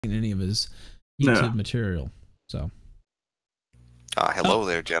any of his YouTube material. So. Hello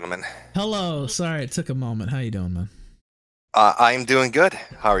there, gentlemen. Hello. Sorry, it took a moment. How you doing, man? I'm doing good.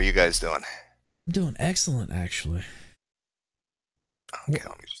 How are you guys doing? I'm doing excellent, actually. Okay,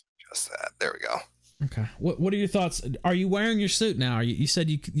 let me just adjust that. There we go. Okay. What are your thoughts? Are you wearing your suit now? You said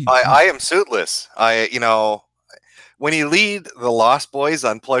you I am suitless. When you lead the Lost Boys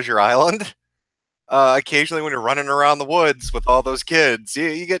on Pleasure Island, occasionally when you're running around the woods with all those kids,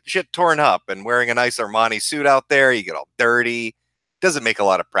 you get shit torn up, and wearing a nice Armani suit out there, you get all dirty. Doesn't make a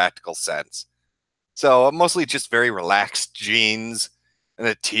lot of practical sense. So mostly just very relaxed jeans and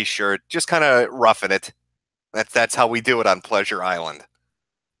a t-shirt, just kind of roughing it. That's how we do it on Pleasure Island.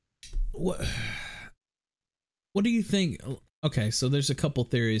 What do you think? Okay, so there's a couple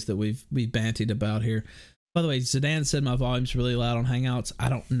theories that we've bantied about here. By the way, Zidane said my volume's really loud on Hangouts. I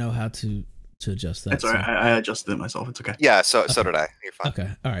don't know how to adjust that. It's all right. I adjusted it myself. It's okay. Yeah, so did I. You're fine.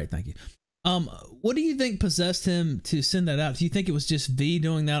 Okay. All right. Thank you. What do you think possessed him to send that out? Do you think it was just V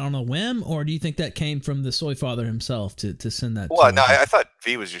doing that on a whim, or do you think that came from the soy father himself to send that? Well, no, I thought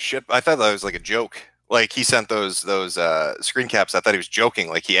V was just shit. I thought that was like a joke. Like he sent those screen caps. I thought he was joking.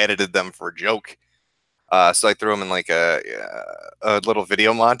 Like he edited them for a joke. So I threw him in like a little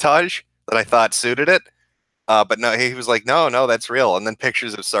video montage that I thought suited it. But no, he was like, no, that's real. And then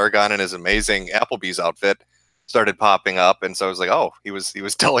pictures of Sargon in his amazing Applebee's outfit started popping up, and so I was like, oh, he was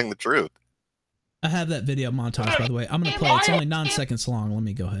telling the truth. I have that video montage, by the way. I'm gonna play. It's only 9 seconds long. Let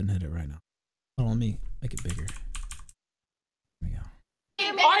me go ahead and hit it right now. Hold on, let me make it bigger. There we go. I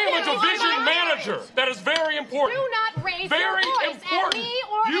am a division manager. That is very important. Do not raise very your voice important. at me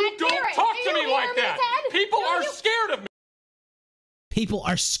or you at don't Garrett. talk Do to you me like hear that. Ted? People are scared of me. People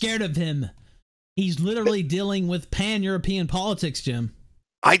are scared of him. He's literally dealing with pan-European politics, Jim.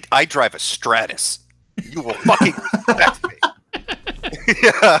 I drive a Stratus. You will fucking respect me.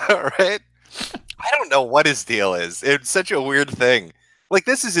 Yeah, right? I don't know what his deal is. It's such a weird thing. Like,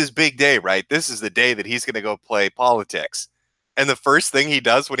 this is his big day, right? This is the day that he's going to go play politics. And the first thing he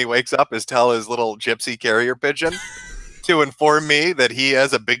does when he wakes up is tell his little gypsy carrier pigeon to inform me that he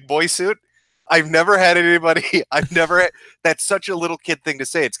has a big boy suit. I've never had anybody, that's such a little kid thing to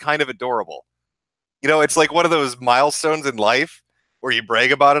say. It's kind of adorable. You know, it's like one of those milestones in life where you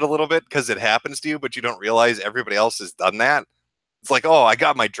brag about it a little bit because it happens to you, but you don't realize everybody else has done that. It's like, oh, I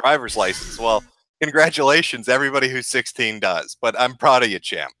got my driver's license. Well, congratulations, everybody who's 16 does. But I'm proud of you,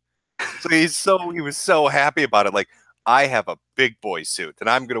 champ. So he was so happy about it. Like, I have a big boy suit, and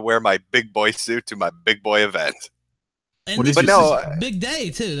I'm going to wear my big boy suit to my big boy event. And this is big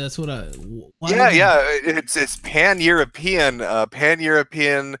day too. That's what it's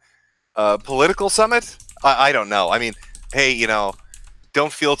pan-European political summit. I don't know. I mean, hey, you know,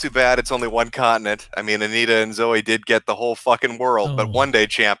 don't feel too bad. It's only one continent. I mean, Anita and Zoe did get the whole fucking world, but one day,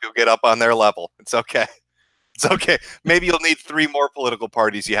 champ, you'll get up on their level. It's okay. It's okay. Maybe you'll need 3 more political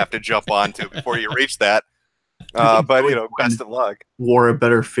parties you have to jump onto before you reach that. But you know, best of luck. Wore a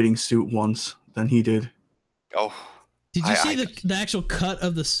better fitting suit once than he did. Oh. Did you see the actual cut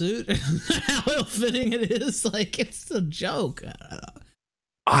of the suit? How ill fitting it is? Like, it's a joke.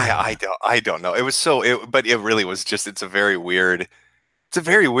 I don't know. It was but it really was just. It's a very weird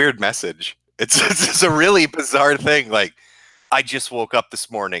message. It's a really bizarre thing. Like, I just woke up this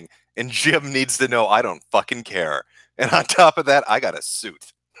morning, and Jim needs to know I don't fucking care. And on top of that, I got a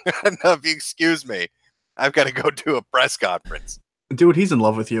suit. Now, if you excuse me, I've got to go do a press conference. Dude, he's in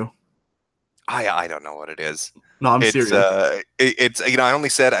love with you. I don't know what it is. No, I'm serious. It's you know,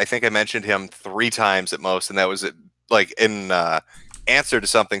 I think I mentioned him 3 times at most, and that was like in answer to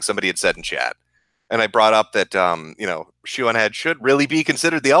something somebody had said in chat. And I brought up that you know, Shoeonhead should really be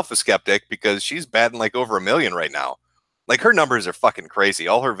considered the alpha skeptic because she's batting like over 1 million right now. Like, her numbers are fucking crazy.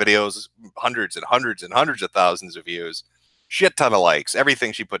 All her videos, hundreds and hundreds and hundreds of thousands of views, shit ton of likes,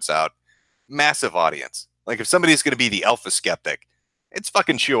 everything she puts out, massive audience. Like, if somebody's going to be the alpha skeptic, it's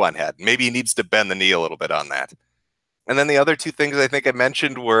fucking Shoeonhead. Maybe he needs to bend the knee a little bit on that. And then the other 2 things I think I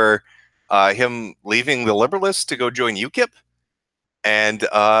mentioned were him leaving the Liberalists to go join UKIP and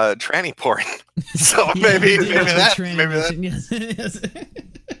tranny porn. So maybe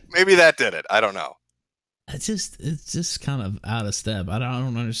that did it. I don't know. It's just kind of out of step. I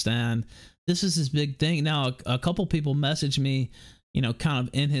don't understand. This is his big thing. Now, a couple people messaged me, you know, kind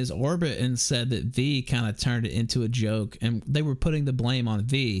of in his orbit and said that V kind of turned it into a joke, and they were putting the blame on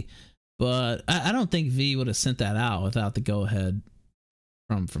V. But I don't think V would have sent that out without the go ahead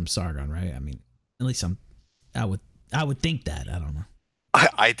from Sargon, right? I mean, at least I would think that. I don't know.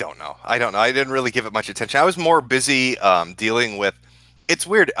 I don't know. I don't know. I didn't really give it much attention. I was more busy dealing with. It's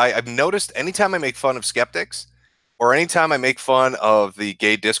weird. I've noticed anytime I make fun of skeptics or anytime I make fun of the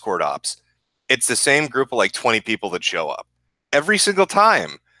gay Discord ops, it's the same group of like 20 people that show up every single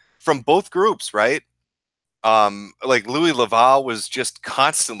time from both groups, right? Like Louis Laval was just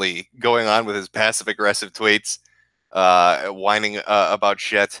constantly going on with his passive aggressive tweets, whining about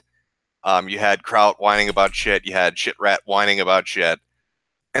shit. You had Kraut whining about shit. You had Shit Rat whining about shit.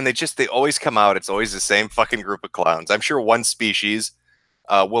 And they always come out. It's always the same fucking group of clowns. I'm sure one species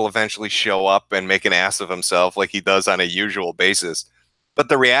will eventually show up and make an ass of himself like he does on a usual basis. But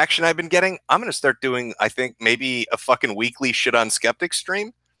the reaction I've been getting, I'm going to start doing, I think, maybe a fucking weekly Shit on Sceptic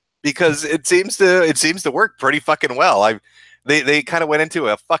stream, because it seems to work pretty fucking well. They kind of went into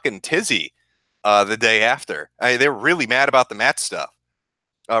a fucking tizzy the day after. They were really mad about the Matt stuff.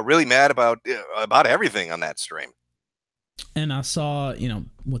 Really mad about everything on that stream. And I saw,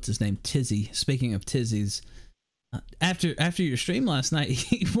 what's his name, Tizzy. Speaking of Tizzies, after your stream last night,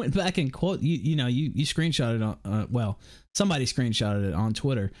 he went back and quote you screenshotted on well, somebody screenshotted it on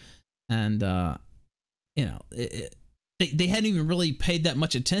Twitter, and they hadn't even really paid that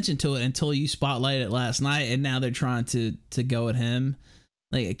much attention to it until you spotlighted it last night, and now they're trying to go at him.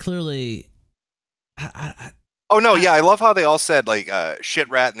 Like, clearly, oh no, yeah, I love how they all said like Shit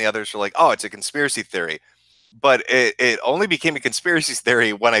Rat and the others were like, oh, it's a conspiracy theory. But it only became a conspiracy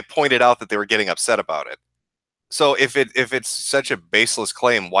theory when I pointed out that they were getting upset about it. So if it's such a baseless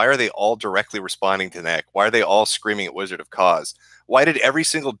claim, why are they all directly responding to Nick? Why are they all screaming at Wizard of Cause? Why did every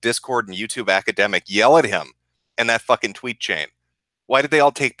single Discord and YouTube academic yell at him in that fucking tweet chain? Why did they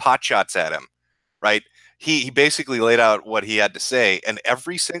all take pot shots at him? Right? He basically laid out what he had to say, and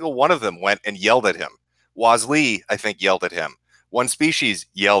every single one of them went and yelled at him. Woz Lee, I think, yelled at him. One Species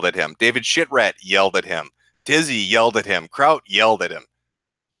yelled at him. David Shitrat yelled at him. Dizzy yelled at him. Kraut yelled at him.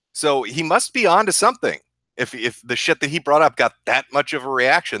 So he must be onto something. If the shit that he brought up got that much of a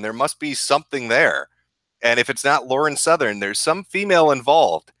reaction, there must be something there. And if it's not Lauren Southern, there's some female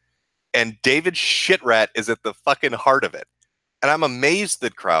involved. And David Shitrat is at the fucking heart of it. And I'm amazed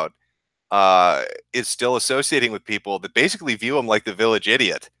that Kraut is still associating with people that basically view him like the village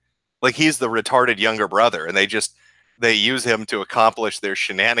idiot. Like he's the retarded younger brother, and they use him to accomplish their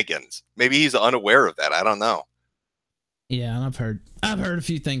shenanigans. Maybe he's unaware of that. I don't know. Yeah, and I've heard a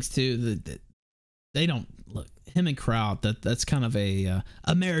few things too that they don't look. Him and Kraut, that's kind of a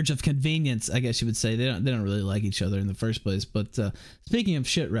marriage of convenience, I guess you would say. They don't really like each other in the first place. But speaking of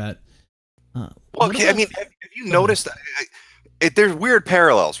Shit Rat, well, okay, I mean, have you noticed? There's weird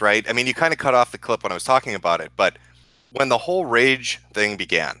parallels, right? I mean, you kind of cut off the clip when I was talking about it, but when the whole Rage thing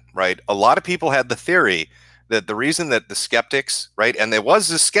began, right? A lot of people had the theory that the reason that the skeptics, right, and there was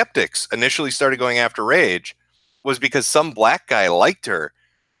the skeptics initially started going after Rage was because some black guy liked her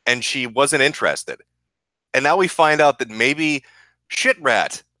and she wasn't interested. And now we find out that maybe Shit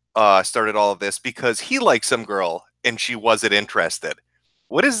Rat started all of this because he liked some girl and she wasn't interested.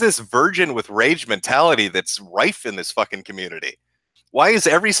 What is this virgin with rage mentality that's rife in this fucking community? Why is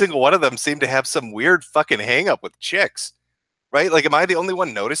every single one of them seem to have some weird fucking hang up with chicks? Right? Like, am I the only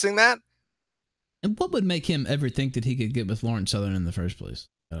one noticing that? And what would make him ever think that he could get with Lauren Southern in the first place?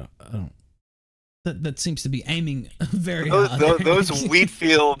 I don't. That seems to be aiming very high. Those wheat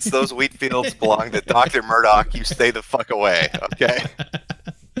fields belong to Dr. Murdoch. You stay the fuck away, okay?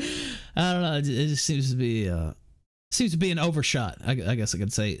 I don't know. It just seems to be an overshot, I guess I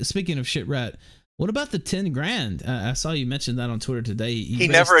could say. Speaking of Shit Rat, what about the 10 grand? I saw you mention that on Twitter today. He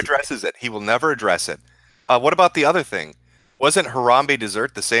never addresses it. He will never address it. What about the other thing? Wasn't Harambe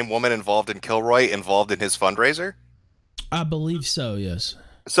Dessert, the same woman involved in Kilroy, involved in his fundraiser? I believe so, yes.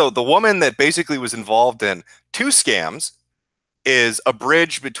 So the woman that basically was involved in 2 scams is a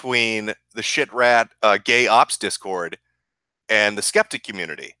bridge between the Shit Rat gay ops Discord and the skeptic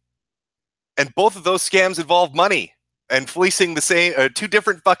community. And both of those scams involve money and fleecing the same 2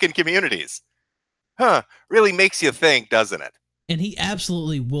 different fucking communities. Huh, really makes you think, doesn't it? And he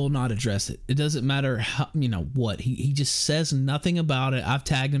absolutely will not address it. It doesn't matter how, what. He just says nothing about it. I've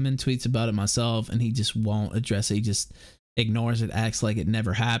tagged him in tweets about it myself, and he just won't address it. He just ignores it, acts like it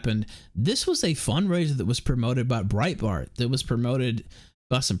never happened. This was a fundraiser that was promoted by Breitbart, that was promoted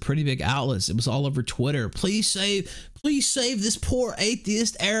by some pretty big outlets. It was all over Twitter. Please save this poor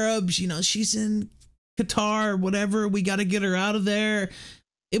atheist Arab. She's in Qatar, whatever. We got to get her out of there.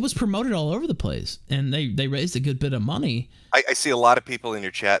 It was promoted all over the place, and they raised a good bit of money. I see a lot of people in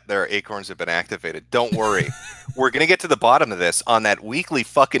your chat. Their acorns have been activated. Don't worry. We're going to get to the bottom of this on that weekly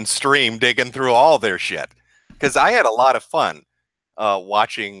fucking stream, digging through all their shit. Because I had a lot of fun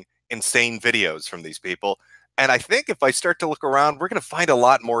watching insane videos from these people. And I think if I start to look around, we're going to find a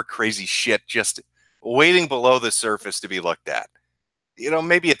lot more crazy shit just waiting below the surface to be looked at.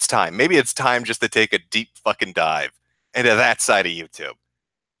 Maybe it's time. Maybe it's time just to take a deep fucking dive into that side of YouTube.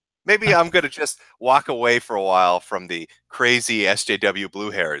 Maybe I'm going to just walk away for a while from the crazy SJW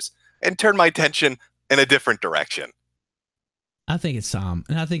blue hairs and turn my attention in a different direction. I think it's time,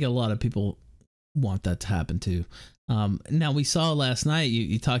 and I think a lot of people want that to happen too. Now, we saw last night,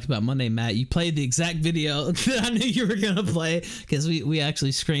 you talked about Monday, Matt. You played the exact video that I knew you were going to play, because we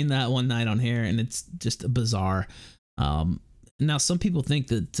actually screened that one night on here, and it's just bizarre. Now, some people think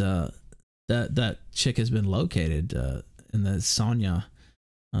that that chick has been located in the Sonya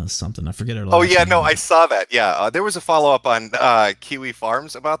something. I forget her last Oh, yeah, name. no, I saw that. Yeah, there was a follow-up on Kiwi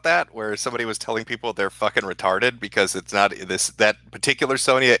Farms about that, where somebody was telling people they're fucking retarded because it's not that particular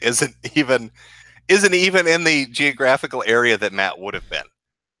Sonya isn't even in the geographical area that Matt would have been.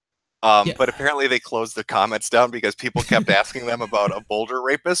 Yeah. But apparently they closed the comments down because people kept asking them about a Boulder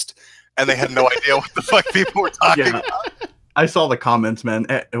rapist, and they had no idea what the fuck people were talking about. I saw the comments, man.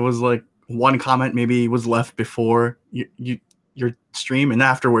 It was like one comment maybe was left before your stream, and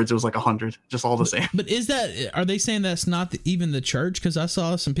afterwards it was like 100, just all the same. But are they saying that's not even the church? Because I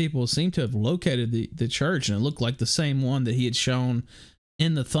saw some people seem to have located the church, and it looked like the same one that he had shown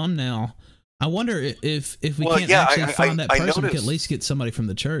in the thumbnail. I wonder if we can't actually find that person, we could at least get somebody from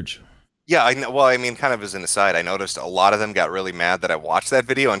the church. Yeah, I know. Well, I mean, kind of as an aside, I noticed a lot of them got really mad that I watched that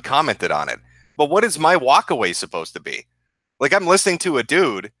video and commented on it. But what is my walkaway supposed to be? Like, I'm listening to a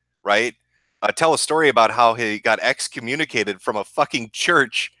dude, right, tell a story about how he got excommunicated from a fucking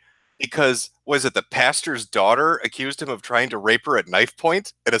church because, was it the pastor's daughter accused him of trying to rape her at knife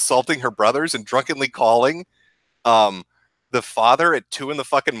point and assaulting her brothers and drunkenly calling the father at 2 in the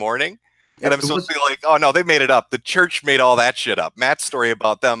fucking morning? And I'm supposed to be like, oh, no, they made it up. The church made all that shit up. Matt's story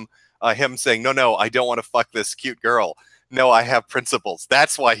about them, him saying, no, I don't want to fuck this cute girl. No, I have principles.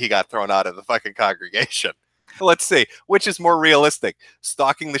 That's why he got thrown out of the fucking congregation. Let's see, which is more realistic?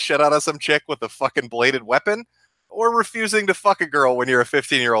 Stalking the shit out of some chick with a fucking bladed weapon, or refusing to fuck a girl when you're a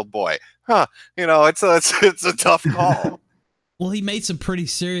 15-year-old boy? Huh? You know, it's a tough call. Well, he made some pretty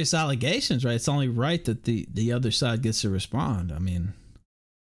serious allegations, right? It's only right that the other side gets to respond. I mean,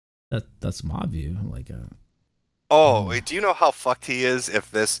 that's my view. Like, do you know how fucked he is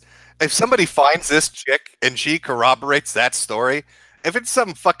if somebody finds this chick and she corroborates that story? If it's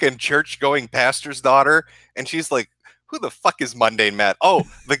some fucking church-going pastor's daughter and she's like, who the fuck is Mundane Matt? Oh,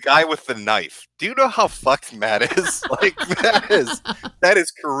 the guy with the knife. Do you know how fucked Matt is? Like, that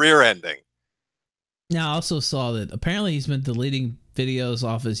is career-ending. Now, I also saw that apparently he's been deleting videos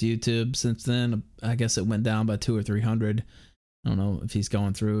off his YouTube since then. I guess it went down by 200 or 300. I don't know if he's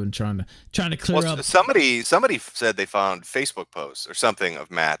going through and trying to clear up. Somebody said they found Facebook posts or something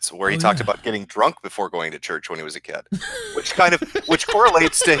of Matt's where he talked about getting drunk before going to church when he was a kid, which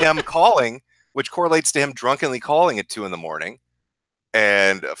correlates to him drunkenly calling at 2 in the morning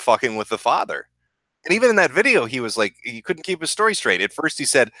and fucking with the father. And even in that video, he was like, he couldn't keep his story straight. At first he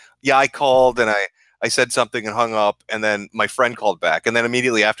said, yeah, I called and I said something and hung up, and then my friend called back. And then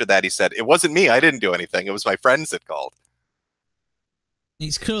immediately after that, he said, it wasn't me. I didn't do anything. It was my friends that called.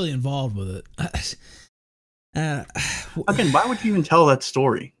 He's clearly involved with it. Again, why would you even tell that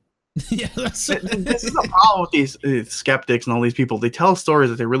story? Yeah, this is the problem with these skeptics and all these people. They tell stories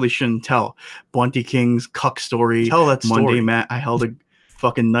that they really shouldn't tell. Bunty King's cuck story. Tell that story. Monday, Matt, I held a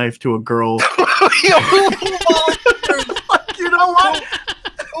fucking knife to a girl. You know what?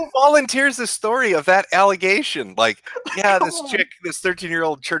 Who volunteers the story of that allegation? Like, yeah, this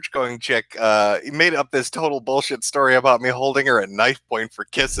 13-year-old church-going chick, made up this total bullshit story about me holding her at knife point for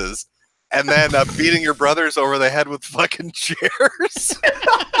kisses, and then beating your brothers over the head with fucking chairs.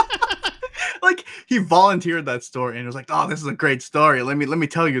 Like, he volunteered that story and was like, oh, this is a great story. Let me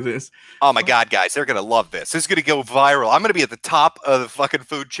tell you this. Oh my God, guys, they're gonna love this. This is gonna go viral. I'm gonna be at the top of the fucking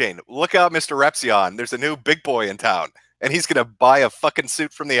food chain. Look out, Mr. Repsion. There's a new big boy in town, and he's gonna buy a fucking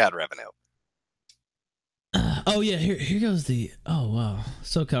suit from the ad revenue. Oh yeah, here goes the. Oh wow,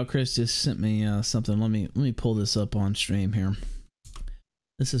 SoCal Chris just sent me something. Let me pull this up on stream here.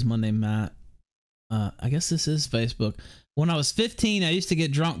 This is Monday Matt. I guess this is Facebook. When I was 15, I used to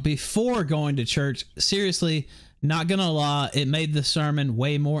get drunk before going to church. Seriously, not gonna lie, it made the sermon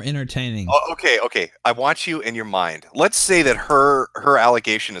way more entertaining. Oh, okay. I want you in your mind. Let's say that her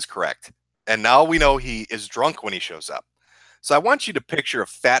allegation is correct, and now we know he is drunk when he shows up. So I want you to picture a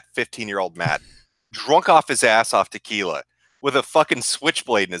fat 15-year-old Matt, drunk off his ass off tequila, with a fucking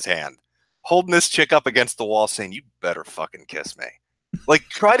switchblade in his hand, holding this chick up against the wall saying, you better fucking kiss me. Like,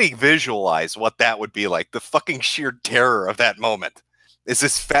 try to visualize what that would be like. The fucking sheer terror of that moment is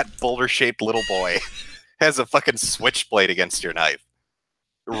this fat boulder-shaped little boy has a fucking switchblade against your knife.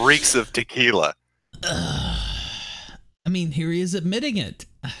 Reeks of tequila. I mean, here he is admitting it.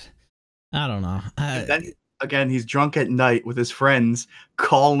 I don't know. again, he's drunk at night with his friends,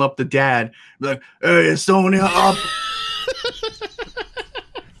 calling up the dad, like, "Hey, is someone up?"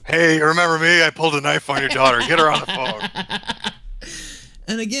 Hey, remember me? I pulled a knife on your daughter. Get her on the phone.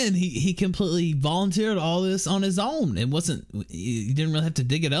 And again, he completely volunteered all this on his own. It wasn't, he didn't really have to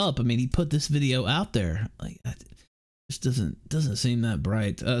dig it up. I mean, he put this video out there. Like, just doesn't seem that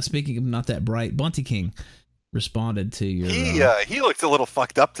bright. Speaking of not that bright, Bunty King responded to your. He looked a little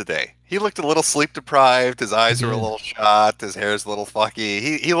fucked up today. He looked a little sleep deprived. His eyes were a little shot. His hair's a little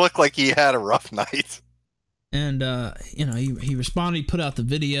fucky. He looked like he had a rough night. And you know, he responded. He put out the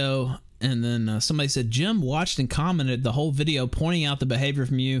video. And then somebody said, Jim watched and commented the whole video pointing out the behavior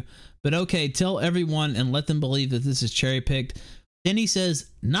from you. But okay, tell everyone and let them believe that this is cherry-picked. Then he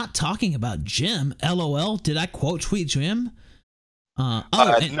says, not talking about Jim. LOL. Did I quote tweet Jim? No.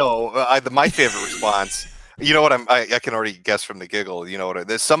 My favorite response. You know what? I can already guess from the giggle. You know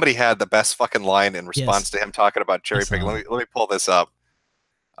what? Somebody had the best fucking line in response to him talking about cherry-picking. Let me pull this up.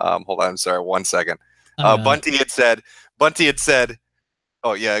 Hold on. I'm sorry. 1 second. Bunty had said,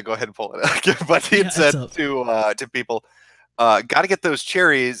 oh yeah, go ahead and pull it up. But he had said to people, "Got to get those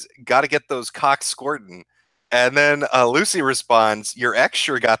cherries. Got to get those cocks squirting." And then Lucy responds, "Your ex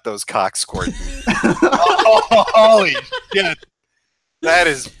sure got those cocks squirting." Oh, holy shit! That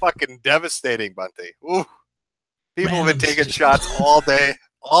is fucking devastating, Bunty. Ooh. People have been taking shots all day,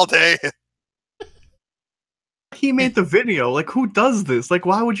 all day. He made the video. Like, who does this? Like,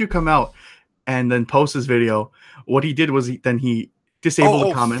 why would you come out and then post this video? What he did was he disable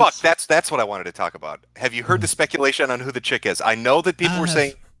the comments. Fuck, that's what I wanted to talk about. Have you heard the speculation on who the chick is? I know that people were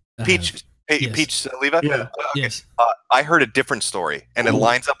saying Peach Leva. Yeah. Yes. I heard a different story, and it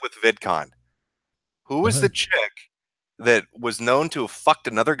lines up with VidCon. Who was the chick that was known to have fucked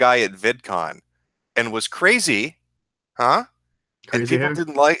another guy at VidCon and was crazy? Huh? Crazy and people hair?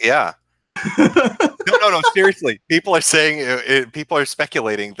 didn't like. Yeah. No. Seriously, people are saying people are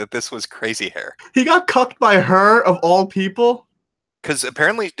speculating that this was crazy hair. He got cucked by her of all people. Because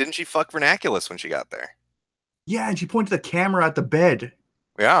apparently, didn't she fuck Vernaculus when she got there? Yeah, and she pointed the camera at the bed.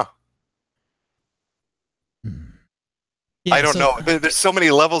 Yeah. Yeah, I don't know. There's so many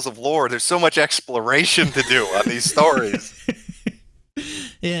levels of lore. There's so much exploration to do on these stories.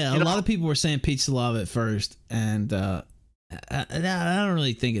 Yeah, a lot of people were saying Peach Lava at first, and I don't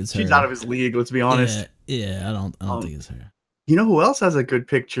really think it's her. She's out of his league, let's be honest. Yeah, I don't think it's her. You know who else has a good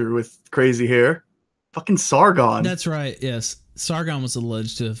picture with crazy hair? Fucking Sargon. That's right, yes. Sargon was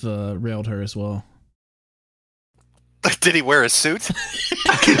alleged to have railed her as well. Did he wear a suit?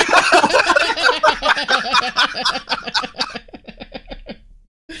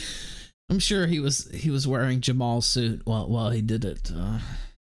 I'm sure he was wearing Jamal's suit while he did it.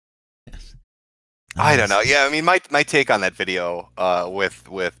 I don't know. Yeah, I mean, my take on that video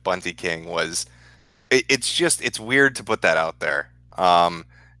with Bunty King was, it's weird to put that out there.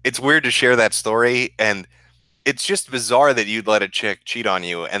 It's weird to share that story, and it's just bizarre that you'd let a chick cheat on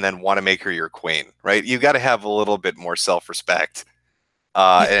you and then want to make her your queen, right? You got to have a little bit more self-respect,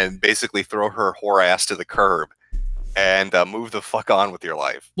 and basically throw her whore ass to the curb and move the fuck on with your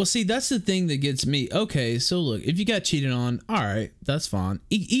life. Well, see, that's the thing that gets me. Okay, so look, if you got cheated on, all right, that's fine.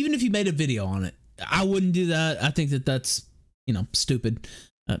 Even if you made a video on it, I wouldn't do that. I think that's, stupid.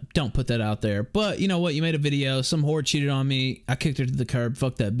 Don't put that out there. But you know what? You made a video. Some whore cheated on me. I kicked her to the curb.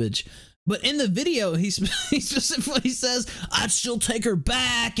 Fuck that bitch. But in the video, he specifically says, I'd still take her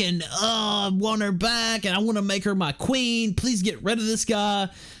back, and I want her back, and I want to make her my queen. Please get rid of this guy.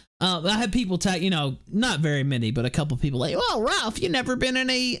 I had people tag, not very many, but a couple people like, well, Ralph, you never been in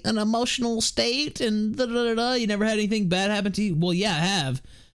an emotional state, and you never had anything bad happen to you. Well, yeah, I have.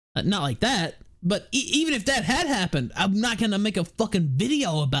 Not like that. But even if that had happened, I'm not going to make a fucking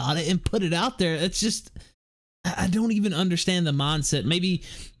video about it and put it out there. It's just, I don't even understand the mindset. Maybe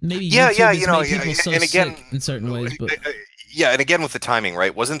yeah, people so and again, sick in certain ways. But yeah, and again with the timing,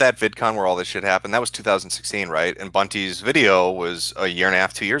 right? Wasn't that VidCon where all this shit happened? That was 2016, right? And Bunty's video was a year and a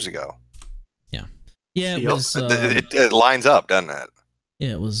half, 2 years ago. Yeah, it was. It lines up, doesn't it?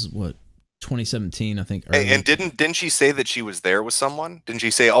 Yeah, it was what, 2017, I think. And didn't she say that she was there with someone? Didn't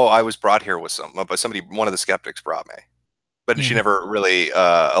she say, "Oh, I was brought here with someone, but somebody, one of the skeptics brought me"? But she never really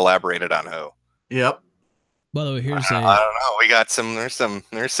elaborated on who. Yep. By the way, here's I don't know. We got there's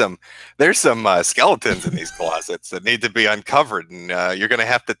some skeletons in these closets that need to be uncovered, and you're gonna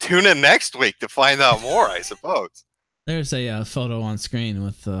have to tune in next week to find out more, I suppose. There's a photo on screen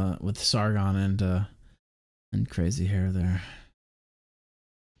with Sargon and crazy hair there.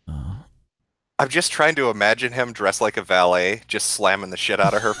 I'm just trying to imagine him dressed like a valet, just slamming the shit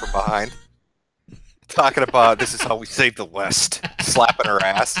out of her from behind. Talking about, this is how we save the West. Slapping her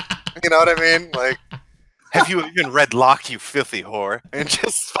ass. You know what I mean? Like, Have you even read Locke, you filthy whore? And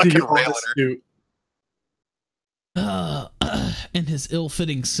just fucking rail at her. Suit. In his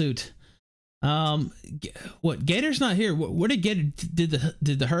ill-fitting suit. What? Gator's not here. Where did Gator?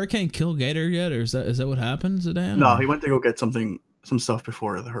 Did the hurricane kill Gator yet, or is that what happened, Zidane? No, he went to go get some stuff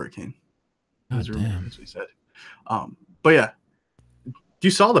before the hurricane. God damn. That's what he said. But yeah, you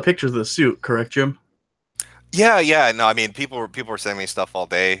saw the pictures of the suit, correct, Jim? Yeah. No, I mean, people were sending me stuff all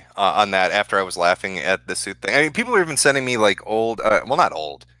day on that after I was laughing at the suit thing. I mean, people were even sending me like old, well, not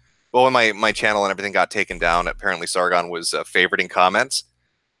old. Well, when my channel and everything got taken down, apparently Sargon was favoriting comments.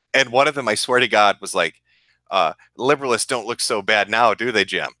 And one of them, I swear to God, was like, liberalists don't look so bad now, do they,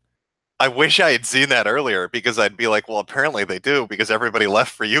 Jim? I wish I had seen that earlier, because I'd be like, well, apparently they do, because everybody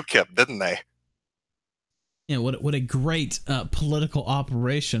left for UKIP, didn't they? Yeah, what a great political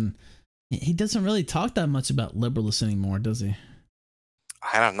operation. He doesn't really talk that much about liberalists anymore, does he?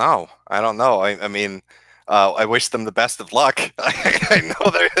 I don't know. I mean, I wish them the best of luck. I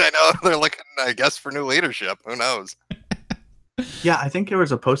know they're looking, I guess, for new leadership. Who knows? Yeah, I think there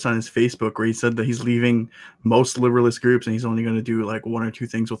was a post on his Facebook where he said that he's leaving most liberalist groups and he's only going to do like 1 or 2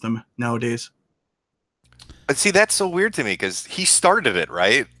 things with them nowadays. But see, that's so weird to me, because he started it,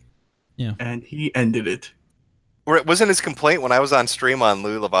 right? Yeah. And he ended it. Or it wasn't his complaint when I was on stream on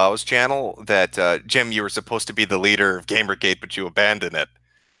Lou Lavao's channel that, Jim, you were supposed to be the leader of Gamergate, but you abandoned it.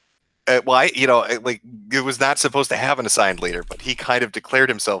 Well, like, it was not supposed to have an assigned leader, but he kind of declared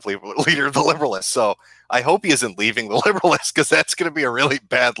himself leader of the liberalists. So I hope he isn't leaving the liberalists, because that's going to be a really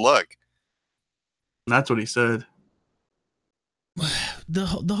bad look. That's what he said. The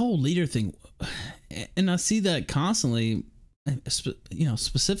whole leader thing, and I see that constantly.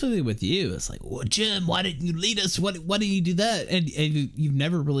 Specifically with you, it's like, well, Jim, why didn't you lead us? Why didn't you do that? And you've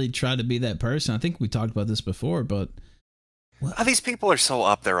never really tried to be that person. I think we talked about this before, but these people are so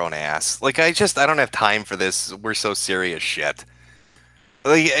up their own ass. Like, I don't have time for this. We're so serious shit.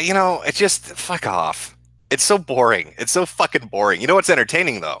 Like, it's just, fuck off. It's so boring. It's so fucking boring. You know what's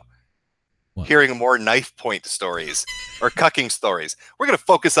entertaining, though? What? Hearing more knife point stories or cucking stories. We're going to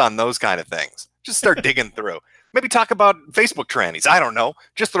focus on those kind of things. Just start digging through. Maybe talk about Facebook trannies. I don't know.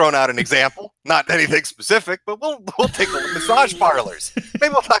 Just throwing out an example. Not anything specific, but we'll take a look at massage parlors.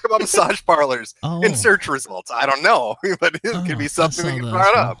 Maybe we'll talk about massage parlors in search results. I don't know, but it could be something we can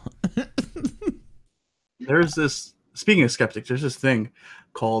brought up. There's this, speaking of skeptics, there's this thing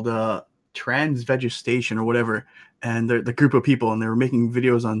called transvegestation or whatever, and they're the group of people, and they were making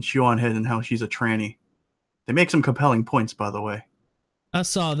videos on Xiuan Head and how she's a tranny. They make some compelling points, by the way. I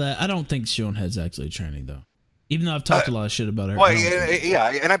saw that. I don't think Xiuan Head's actually a tranny, though. Even though I've talked a lot of shit about her. Well,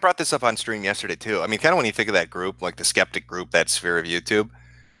 yeah, and I brought this up on stream yesterday, too. I mean, kind of when you think of that group, like the skeptic group, that sphere of YouTube,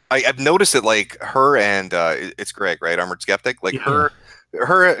 I've noticed that, like, her and, it's Greg, right? Armored Skeptic? Like, yeah.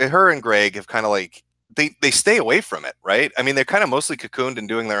 her and Greg have kind of, like, they stay away from it, right? I mean, they're kind of mostly cocooned and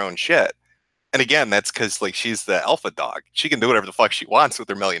doing their own shit. And again, that's because, like, she's the alpha dog. She can do whatever the fuck she wants with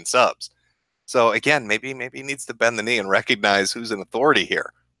her 1 million subs. So, again, maybe he needs to bend the knee and recognize who's in authority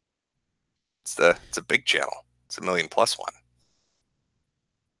here. It's a big channel. It's a 1 million+ one.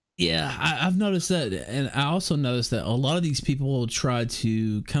 Yeah, I've noticed that, and I also noticed that a lot of these people will try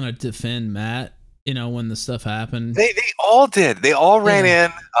to kind of defend Matt. When the stuff happened, they all did. They all ran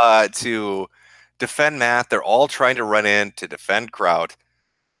in to defend Matt. They're all trying to run in to defend Kraut.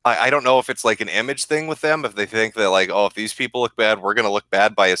 I don't know if it's like an image thing with them, if they think that, like, oh, if these people look bad, we're going to look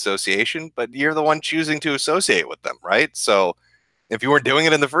bad by association. But you're the one choosing to associate with them, right? So if you weren't doing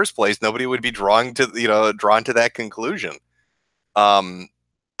it in the first place, nobody would be drawn to that conclusion. I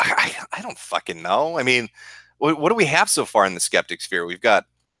don't fucking know. I mean, what do we have so far in the skeptic sphere? We've got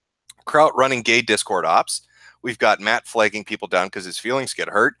Kraut running gay Discord ops. We've got Matt flagging people down because his feelings get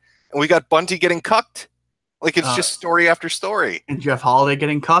hurt. And we got Bunty getting cucked. Like, it's just story after story. And Jeff Holiday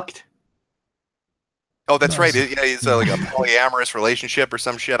getting cucked? Oh, that's right. Yeah, he's like a polyamorous relationship or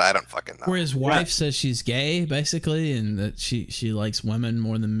some shit. I don't fucking know. Where his wife says she's gay, basically, and that she likes women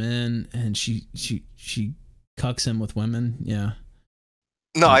more than men, and she cucks him with women. Yeah.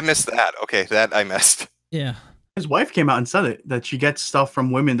 No, I missed that. Okay, that I missed. Yeah. His wife came out and said it, that she gets stuff from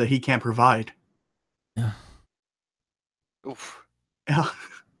women that he can't provide. Yeah. Oof. Yeah.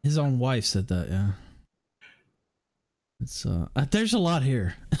 His own wife said that, yeah. It's there's a lot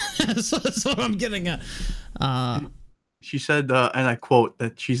here. So that's what I'm getting at. She said, and I quote,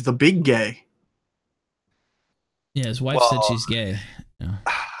 that she's the big gay. Yeah, his wife said she's gay. Yeah.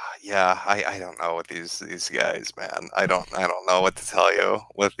 Yeah, I don't know with these guys, man. I don't know what to tell you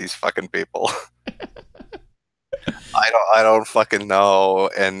with these fucking people. I don't fucking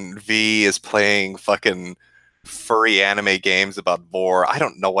know. And V is playing fucking furry anime games about vor. I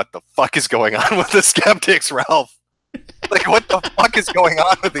don't know what the fuck is going on with the skeptics, Ralph. Like, what the fuck is going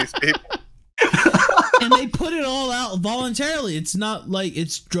on with these people? And they put it all out voluntarily. It's not like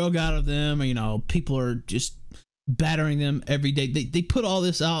it's drug out of them, or, you know, people are just battering them every day. They put all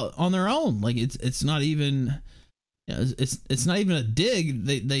this out on their own. Like, it's not even, you know, it's not even a dig.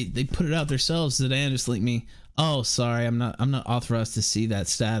 They put it out themselves. Sedan just linked me. Oh, sorry, I'm not authorized to see that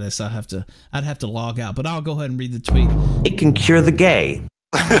status. I'd have to log out, but I'll go ahead and read the tweet. It can cure the gay.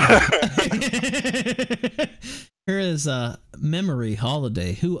 Here is Memory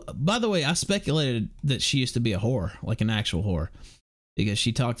Holiday, who, by the way, I speculated that she used to be a whore, like an actual whore, because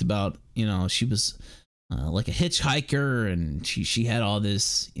she talked about, you know, she was like a hitchhiker, and she had all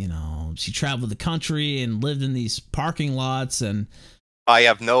this, you know, she traveled the country and lived in these parking lots, and I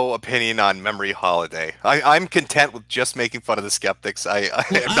have no opinion on Memory Holiday. I'm content with just making fun of the skeptics. I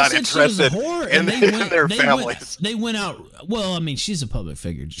am not interested in their families. They went out. Well, I mean, she's a public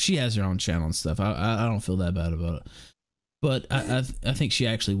figure. She has her own channel and stuff. I don't feel that bad about it. But I think she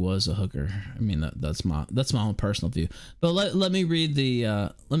actually was a hooker. I mean, that's my own personal view. But let me read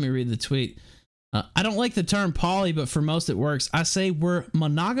the tweet. I don't like the term poly, but for most it works. I say we're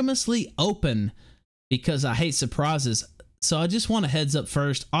monogamously open because I hate surprises. So I just want a heads up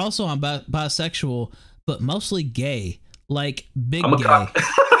first. Also, I'm bisexual, but mostly gay. Like big gay. I'm a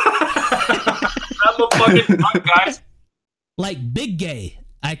fucking cunt, guys. Like big gay.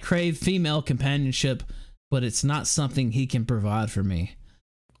 I crave female companionship, but it's not something he can provide for me.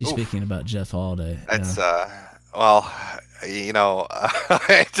 He's speaking about Jeff Holiday. That's well, you know,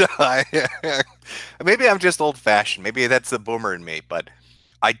 maybe I'm just old-fashioned. Maybe that's the boomer in me, but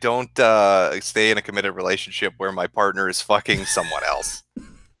I don't stay in a committed relationship where my partner is fucking someone else.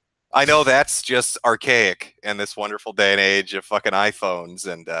 I know that's just archaic in this wonderful day and age of fucking iPhones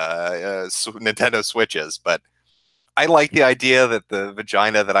and Nintendo Switches, but I like the idea that the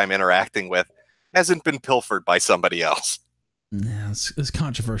vagina that I'm interacting with hasn't been pilfered by somebody else. Yeah, it's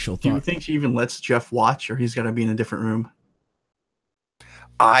controversial thought. Do you think she even lets Jeff watch, or he's got to be in a different room?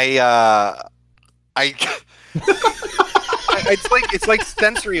 It's like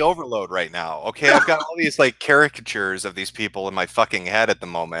sensory overload right now. Okay, I've got all these like caricatures of these people in my fucking head at the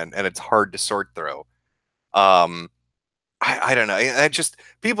moment, and it's hard to sort through. I don't know. I just,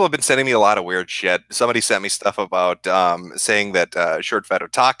 people have been sending me a lot of weird shit. Somebody sent me stuff about saying that Short Fat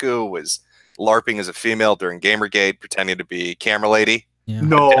Otaku was LARPing as a female during Gamergate, pretending to be camera lady. Yeah.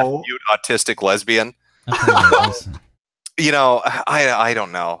 No, Deaf-mute autistic lesbian. You know, I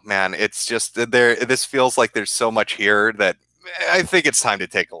don't know, man. It's just there. This feels like there's so much here that I think it's time to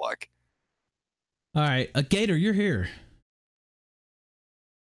take a look. All right, Gator, you're here.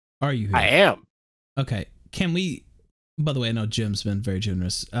 Are you here? I am. Okay. Can we? By the way, I know Jim's been very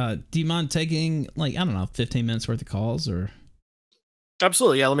generous. Do you mind taking, like, I don't know, 15 minutes worth of calls, or?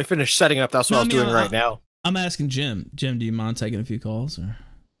 Absolutely. Yeah. Let me finish setting up. That's what I was doing right now. I'm asking Jim. Jim, do you mind taking a few calls, or?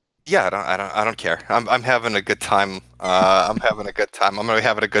 Yeah, I don't care. I'm having a good time. I'm having a good time. I'm gonna be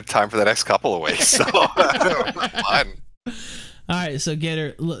having a good time for the next couple of weeks. So fun. All right, so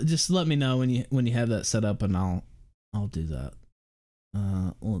Gator, just let me know when you have that set up, and I'll do that.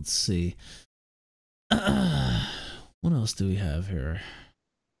 Let's see. What else do we have here?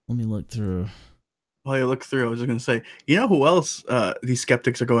 Let me look through. While you look through, I was just gonna say, you know who else these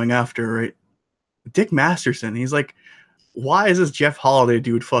skeptics are going after, right? Dick Masterson. He's like, why is this Jeff Holiday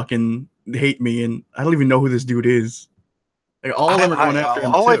dude fucking hate me? And I don't even know who this dude is. Like, all of them are going after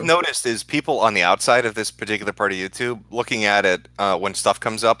him. All too. I've noticed is people on the outside of this particular part of YouTube looking at it when stuff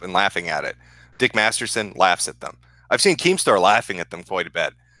comes up and laughing at it. Dick Masterson laughs at them. I've seen Keemstar laughing at them quite a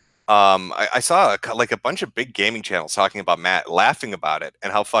bit. I saw a bunch of big gaming channels talking about Matt, laughing about it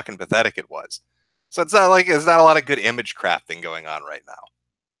and how fucking pathetic it was. So it's not a lot of good image crafting going on right now.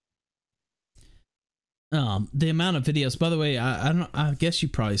 The amount of videos. By the way, I guess you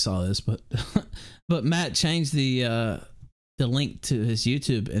probably saw this, but but Matt changed the link to his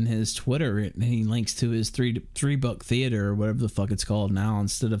YouTube and his Twitter, and he links to his three buck theater or whatever the fuck it's called now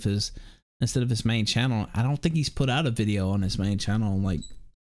instead of his main channel. I don't think he's put out a video on his main channel in like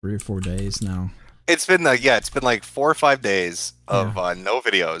 3 or 4 days now. It's been like 4 or 5 days of no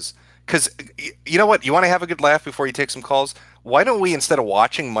videos. Because you know what? You want to have a good laugh before you take some calls? Why don't we, instead of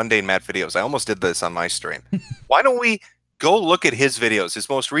watching Mundane Matt videos, I almost did this on my stream. Why don't we go look at his videos, his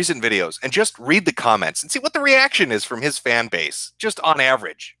most recent videos, and just read the comments and see what the reaction is from his fan base, just on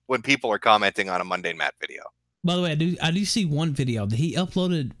average, when people are commenting on a Mundane Matt video. By the way, I do see one video that he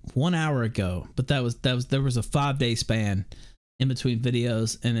uploaded 1 hour ago, but there was a 5-day span in between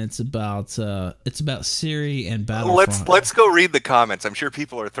videos, and it's about Siri and Battlefront. Let's go read the comments. I'm sure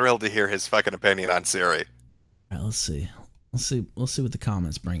people are thrilled to hear his fucking opinion on Siri. All right, let's see what the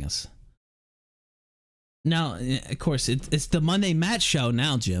comments bring us. Now, of course, it's the Monday Matt show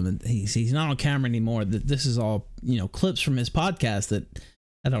now, Jim, and he's not on camera anymore. This is all, you know, clips from his podcast that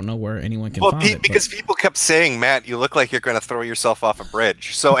I don't know where anyone can find it. Because people kept saying, Matt, you look like you're going to throw yourself off a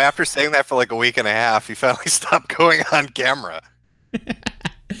bridge. So after saying that for like a week and a half, he finally stopped going on camera. All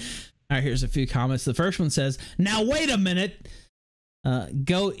right, here's a few comments. The first one says, "Now wait a minute.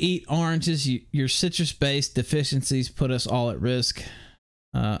 Go eat oranges. Your citrus-based deficiencies put us all at risk."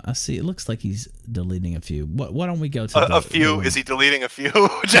 I see. It looks like he's deleting a few. Why don't we go to a few? Is he deleting a few?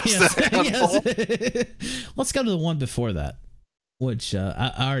 Yes. Let's go to the one before that, which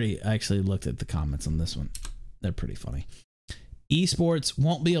I already actually looked at the comments on this one. They're pretty funny. Esports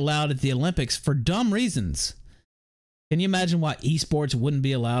won't be allowed at the Olympics for dumb reasons. Can you imagine why esports wouldn't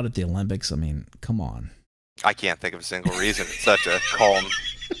be allowed at the Olympics? I mean, come on. I can't think of a single reason. It's such a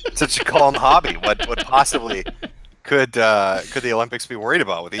calm hobby. What possibly could the Olympics be worried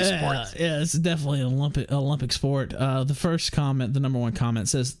about with esports? Yeah, it's definitely an Olympic sport. The first comment, the number one comment,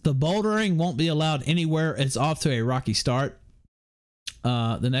 says the bouldering won't be allowed anywhere. It's off to a rocky start.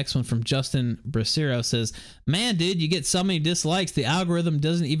 The next one from Justin Bracero says, "Man, dude, you get so many dislikes. The algorithm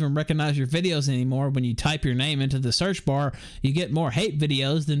doesn't even recognize your videos anymore. When you type your name into the search bar, you get more hate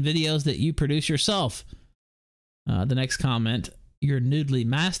videos than videos that you produce yourself." The next comment, your Noodly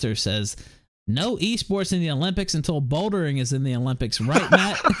Master, says, "No esports in the Olympics until bouldering is in the Olympics, right,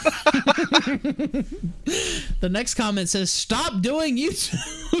 Matt?" The next comment says, "Stop doing YouTube."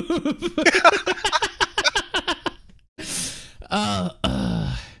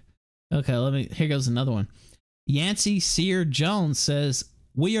 Okay, here goes another one. Yancey Sear Jones says,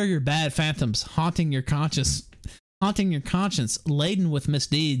 "We are your bad phantoms, haunting your conscience, laden with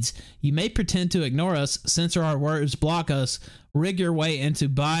misdeeds. You may pretend to ignore us, censor our words, block us, rig your way into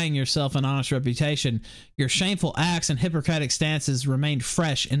buying yourself an honest reputation. Your shameful acts and Hippocratic stances remain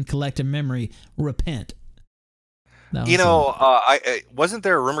fresh in collective memory. Repent." You know, wasn't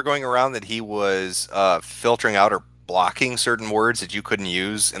there a rumor going around that he was filtering out or blocking certain words that you couldn't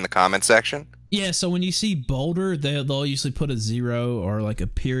use in the comment section? Yeah, so when you see Boulder, they'll usually put a 0 or like a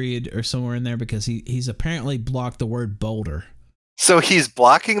period or somewhere in there because he's apparently blocked the word boulder. So he's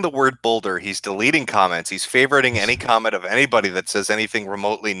blocking the word boulder. He's deleting comments. He's favoriting any comment of anybody that says anything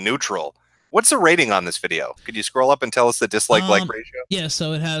remotely neutral. What's the rating on this video? Could you scroll up and tell us the dislike-like ratio? Yeah,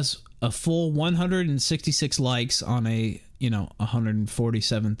 so it has a full 166 likes on a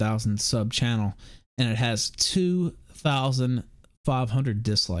 147,000 sub channel, and it has 2,500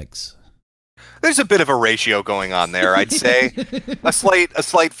 dislikes. There's a bit of a ratio going on there, I'd say. a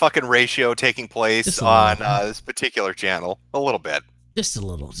slight fucking ratio taking place on this particular channel. A little bit. Just a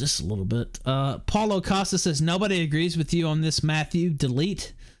little bit. Paulo Costa says, "Nobody agrees with you on this, Matthew.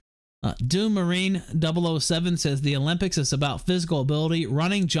 Delete." Doom Marine 007 says, "The Olympics is about physical ability,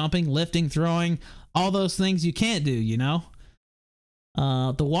 running, jumping, lifting, throwing, all those things you can't do, you know?"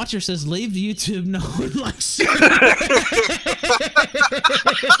 The Watcher says, "Leave YouTube. No one likes you."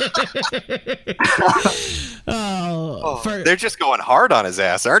 They're just going hard on his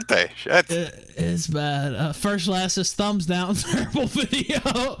ass, aren't they? Shit. It's bad. First Last says, "Thumbs down. Terrible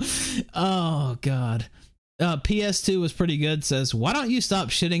video." Oh, God. PS2 was pretty good. Says, "Why don't you stop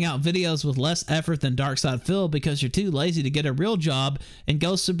shitting out videos with less effort than Darkside Phil because you're too lazy to get a real job and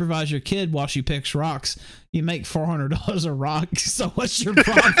go supervise your kid while she picks rocks? You make $400 a rock, so what's your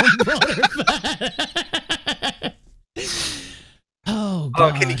problem, Butterfat?" Oh,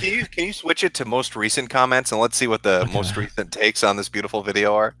 God. Can you switch it to most recent comments and let's see what the most recent takes on this beautiful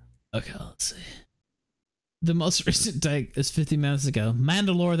video are? Okay, let's see. The most recent take is 50 minutes ago.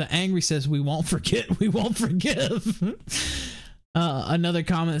 Mandalore the Angry says, "We won't forget, we won't forgive." Another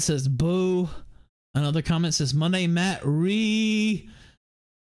comment says, "Boo." Another comment says, "Monday Matt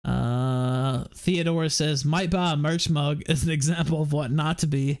Theodore says, "Might buy a merch mug as an example of what not to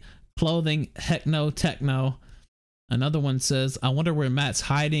be. Clothing, heck no, techno." Another one says, "I wonder where Matt's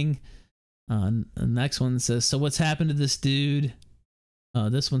hiding." The next one says, "So what's happened to this dude?"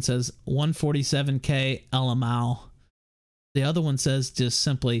 This one says 147K LMAO. The other one says just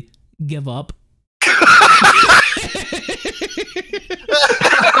simply give up.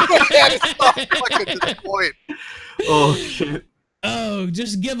 That is so fucking to the point. Oh shit. Oh,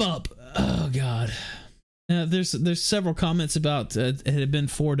 just give up. Oh, God. There's several comments about it had been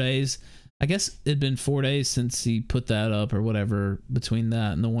 4 days. I guess it had been 4 days since he put that up or whatever between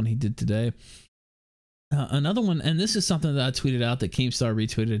that and the one he did today. Another one, and this is something that I tweeted out that Keemstar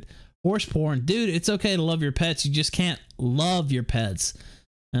retweeted. "Horse porn. Dude, it's okay to love your pets. You just can't love your pets."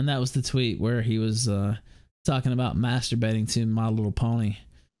 And that was the tweet where he was talking about masturbating to My Little Pony.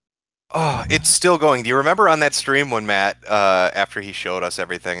 Oh, it's still going. Do you remember on that stream when Matt, after he showed us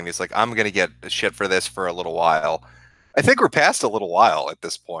everything, and he's like, "I'm gonna get shit for this for a little while." I think we're past a little while at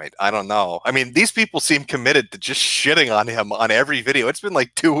this point. I don't know. I mean, these people seem committed to just shitting on him on every video. It's been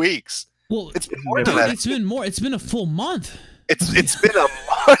like 2 weeks. Well, It's been more than dude, that. it's been more. It's been a full month. It's been a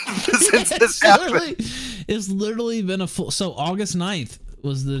month since this happened. It's literally been a full. So August 9th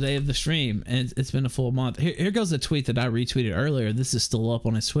was the day of the stream, and it's been a full month. Here goes a tweet that I retweeted earlier. This is still up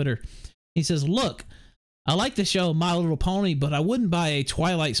on his Twitter. He says, "Look, I like the show My Little Pony, but I wouldn't buy a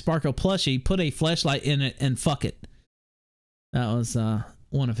Twilight Sparkle plushie, put a fleshlight in it, and fuck it." That was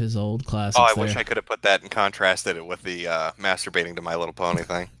one of his old classics. Oh, I wish I could have put that and contrasted it with the masturbating to My Little Pony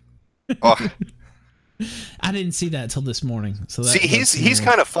thing. Oh. I didn't see that till this morning. So that, see, he's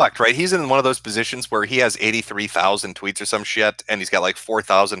kind of fucked, right? He's in one of those positions where he has 83,000 tweets or some shit, and he's got like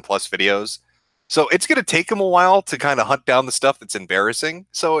 4,000 plus videos. So it's going to take him a while to kind of hunt down the stuff that's embarrassing.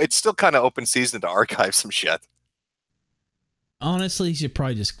 So it's still kind of open season to archive some shit. Honestly, he should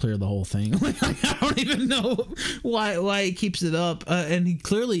probably just clear the whole thing. I don't even know why he keeps it up. And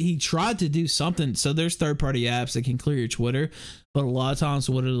he tried to do something. So there's third-party apps that can clear your Twitter, but a lot of times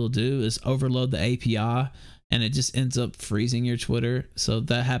what it'll do is overload the API, and it just ends up freezing your Twitter. So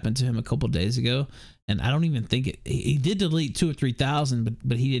that happened to him a couple days ago, and I don't even think he did delete 2,000 or 3,000,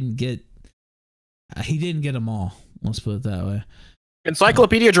 but he didn't get them all. Let's put it that way.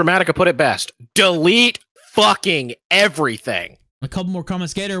 Encyclopedia Dramatica put it best. Delete fucking everything. A couple more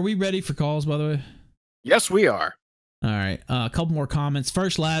comments. Gator, are we ready for calls, by the way? Yes, we are. All right. A couple more comments.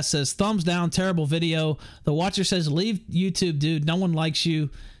 First Last says, thumbs down, terrible video. The Watcher says, leave YouTube, dude. No one likes you.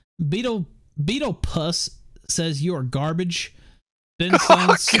 Beetle Puss says, you are garbage. Ben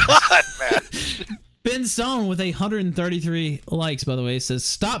Stone, God, man. Ben Stone with 133 likes, by the way, says,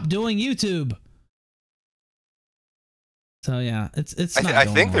 stop doing YouTube. So, yeah, it's not I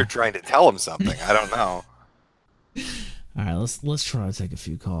think well. they're trying to tell him something. I don't know. All right, let's try to take a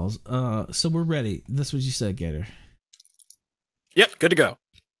few calls. So we're ready. That's what you said, Gator. Yep, good to go.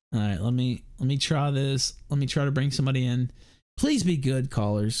 All right, let me try this. Let me try to bring somebody in. Please be good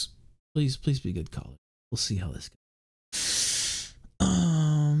callers. Please be good callers. We'll see how this goes.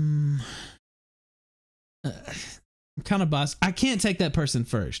 I'm kind of biased. I can't take that person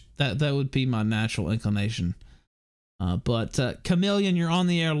first. That would be my natural inclination. But Chameleon, you're on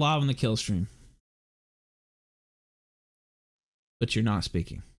the air live on the kill stream. But you're not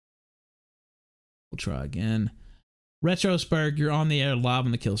speaking. We'll try again. Retrosperg, you're on the air live on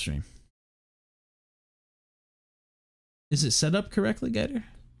the kill stream. Is it set up correctly, Gator?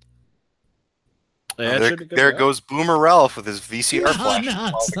 Yeah, there goes Boomer Ralph with his VCR flash.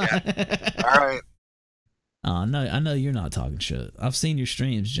 No, it's not. All right. Oh, no, I know you're not talking shit. I've seen your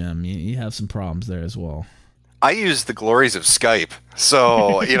streams, Jim. You have some problems there as well. I use the glories of Skype,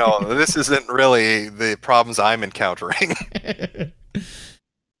 so, you know, this isn't really the problems I'm encountering.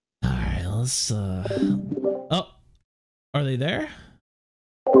 All right, let's, oh, are they there?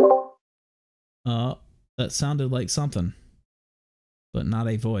 Oh, that sounded like something, but not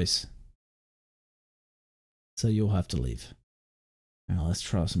a voice. So you'll have to leave. Now let's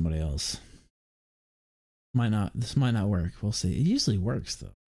try somebody else. This might not work. We'll see. It usually works,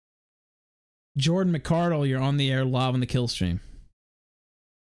 though. Jordan McCardle, you're on the air live on the kill stream.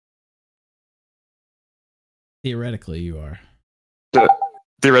 Theoretically, you are.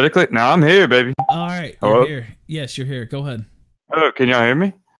 Theoretically? No, I'm here, baby. All right, Hello? you're here. Yes, you're here. Go ahead. Oh, can y'all hear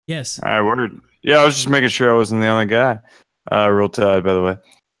me? Yes. All right, word. Yeah, I was just making sure I wasn't the only guy. Real tired, by the way.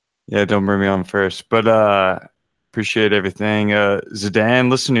 Yeah, don't bring me on first. But appreciate everything. Zidane,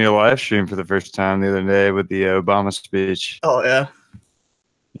 listened to your live stream for the first time the other day with the Obama speech. Oh, yeah.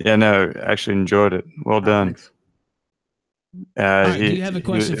 Yeah, no, actually enjoyed it. Well done. Right, do you have a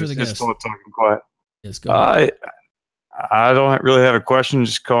question for the guest? Just talking quiet. Yes, go ahead. I don't really have a question.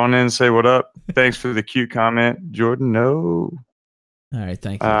 Just calling in and say what up. Thanks for the cute comment, Jordan. No. All right,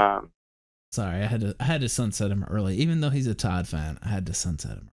 thank you. Sorry, I had to sunset him early, even though he's a Todd fan. I had to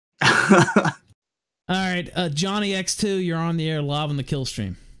sunset him. All right, Johnny X2, you're on the air live on the kill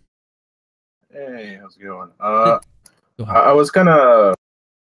stream. Hey, how's it going? Go ahead.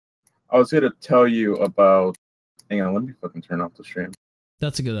 I was gonna tell you about. Hang on, let me fucking turn off the stream.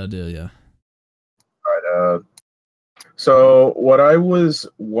 That's a good idea, yeah. All right. So what I was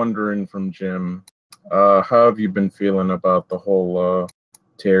wondering from Jim, how have you been feeling about the whole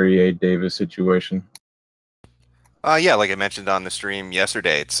Terry A. Davis situation? Yeah, like I mentioned on the stream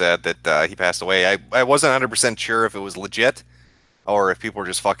yesterday, it said that he passed away. I wasn't 100% sure if it was legit or if people were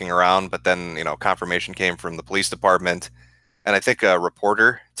just fucking around, but then, you know, confirmation came from the police department. And I think a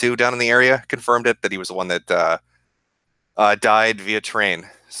reporter, too, down in the area confirmed it, that he was the one that died via train.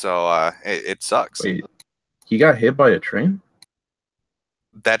 So it sucks. Wait, he got hit by a train?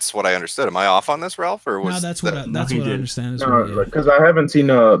 That's what I understood. Am I off on this, Ralph? Or No, was that's what No, he I did. understand. Is No, yeah. because I haven't seen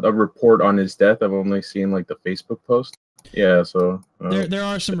a report on his death. I've only seen like the Facebook post. Yeah, so There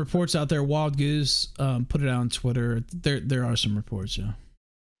are some reports out there. Wild Goose put it out on Twitter. There are some reports. Yeah.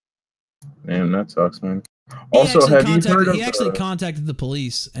 man, that sucks, man. Also, have you heard of? He actually contacted the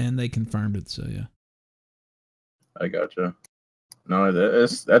police and they confirmed it. So yeah. I gotcha. No,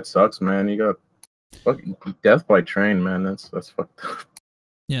 that sucks, man. You got fucking death by train, man. That's fucked up.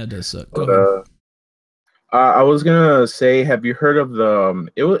 Yeah, it does suck. But, Go ahead. I was gonna say, have you heard of the?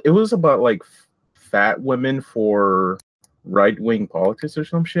 It was about like fat women for right wing politics or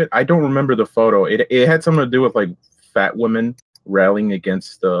some shit. I don't remember the photo. It had something to do with like fat women rallying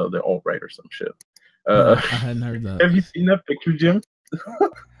against the alt right or some shit. I hadn't heard that. Have you seen that picture, Jim?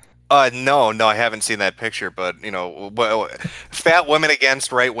 No, I haven't seen that picture. But fat women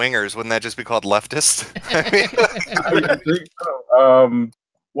against right wingers. Wouldn't that just be called leftist? I think so.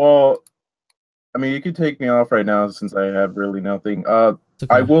 Well, I mean, you can take me off right now since I have really nothing. Okay.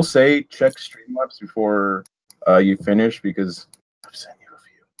 I will say check Streamlabs before you finish because I've sent you a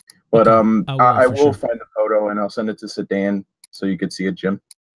few. But I will find the photo and I'll send it to Sedan so you could see it, Jim.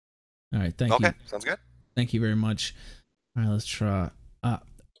 All right, thank you. Okay, sounds good. Thank you very much. All right, let's try.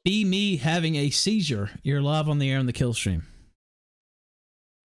 Be me having a seizure. You're live on the air on the kill stream.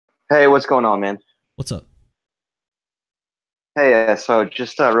 Hey, what's going on, man? What's up? Hey, so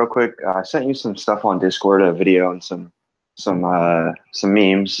just real quick, I sent you some stuff on Discord, a video and some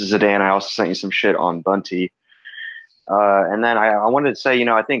memes. Zidane, I also sent you some shit on Bunty. And then I wanted to say,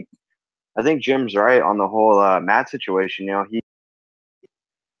 I think Jim's right on the whole Matt situation.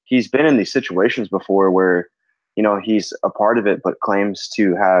 He's been in these situations before where, he's a part of it but claims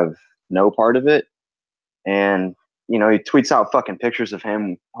to have no part of it. And, he tweets out fucking pictures of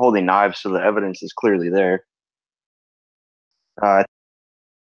him holding knives, so the evidence is clearly there.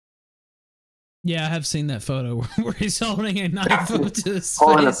 Yeah, I have seen that photo where he's holding a knife up to his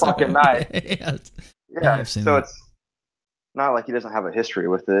holding face. a fucking knife. Yeah, so it's not like he doesn't have a history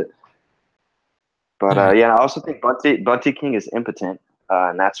with it. But I also think Bunty King is impotent,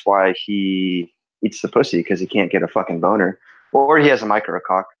 and that's why he eats the pussy, because he can't get a fucking boner, or he has a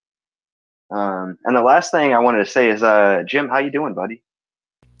microcock. And the last thing I wanted to say is, Jim, how you doing, buddy?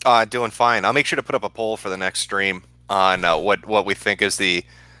 Doing fine. I'll make sure to put up a poll for the next stream on what we think is the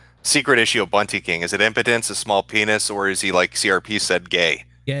secret issue of Bunty King. Is it impotence, a small penis, or is he, like CRP said, gay?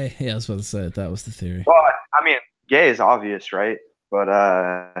 Gay. Yeah, I was about to say that was the theory. Well, I mean, gay is obvious, right? But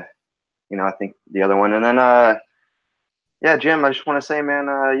I think the other one, and then Jim, I just want to say, man,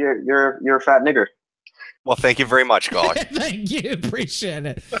 you're a fat nigger. Well, thank you very much, Gog. Thank you. Appreciate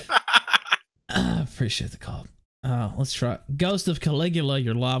it. Appreciate the call. Let's try. Ghost of Caligula,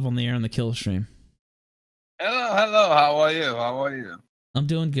 you're live on the air on the kill stream. Hello. How are you? I'm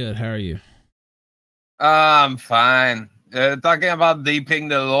doing good. How are you? I'm fine. Talking about deeping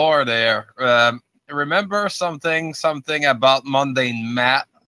the lore there. Remember something about Mundane Matt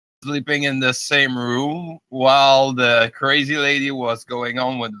sleeping in the same room while the crazy lady was going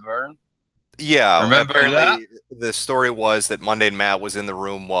on with Vern? Yeah, remember apparently that? the story was that Mundane Matt was in the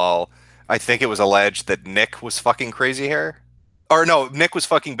room while I think it was alleged that Nick was fucking Crazy Hair. Or no, Nick was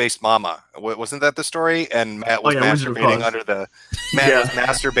fucking Based Mama. Wasn't that the story? And Matt was masturbating under the was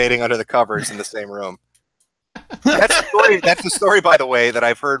masturbating under the covers in the same room. That's the story, by the way, that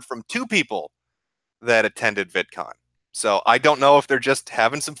I've heard from 2 people that attended VidCon. So I don't know if they're just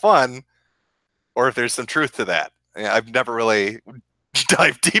having some fun or if there's some truth to that. I've never really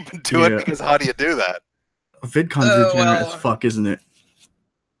dived deep into it, because how do you do that? VidCon's degenerate as fuck, isn't it?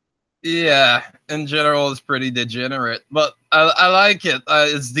 Yeah, in general, it's pretty degenerate, but I like it.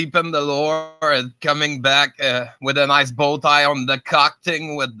 It's deep in the lore and coming back with a nice bow tie on the cock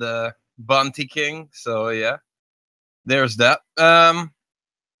thing with the Bunty King. So yeah, there's that.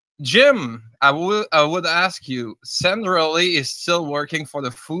 Jim, I would ask you, Centrally is still working for the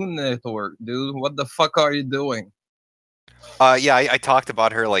Food Network, dude. What the fuck are you doing? Yeah, I talked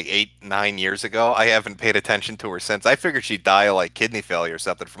about her like 8-9 years ago. I haven't paid attention to her since. I figured she'd die of like kidney failure or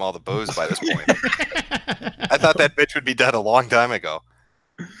something from all the booze by this point. I thought that bitch would be dead a long time ago.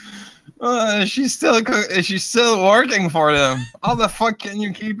 She's still working for them. How the fuck can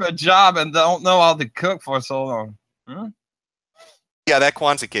you keep a job and don't know how to cook for so long? Hmm? Yeah, that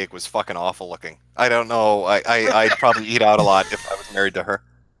Kwanzaa cake was fucking awful looking. I don't know. I'd probably eat out a lot if I was married to her.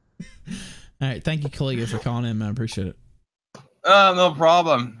 All right, thank you, Caligula, for calling in, man. I appreciate it. No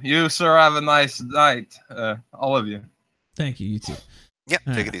problem. You, sir, have a nice night. All of you. Thank you. You too. Yeah,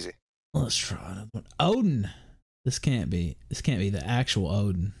 All take right. it easy. Let's try another one. Odin, This can't be the actual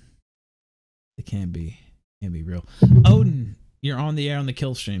Odin. It can't be real. Odin, you're on the air on the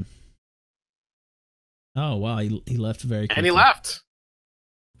kill stream. Oh wow, he left very quickly. And he left.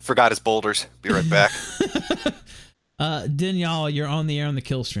 Forgot his boulders. Be right back. Danielle, you're on the air on the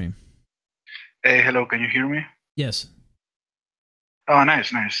kill stream. Hey, hello, can you hear me? Yes. Oh,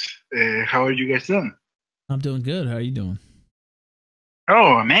 nice. How are you guys doing? I'm doing good. How are you doing?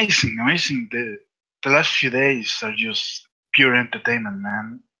 Oh, amazing. The last few days are just pure entertainment,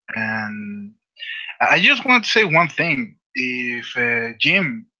 man. And I just want to say one thing. If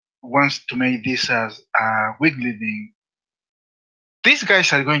Jim wants to make this as a weekly thing, these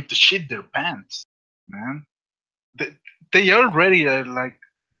guys are going to shit their pants, man. They already are like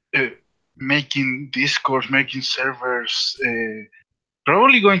making Discords, making servers,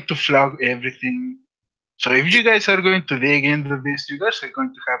 probably going to flag everything. So if you guys are going to dig into this, you guys are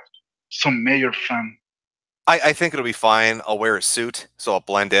going to have some major fun. I think it'll be fine. I'll wear a suit, so I'll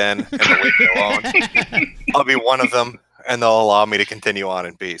blend in, and they'll leave me alone. I'll be one of them, and they'll allow me to continue on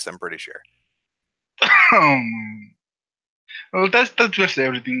in peace, I'm pretty sure. Well, that's just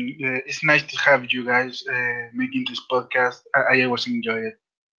everything. It's nice to have you guys making this podcast. I always enjoy it.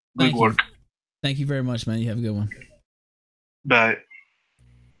 Good work. Thank you very much, man. You have a good one. Bye.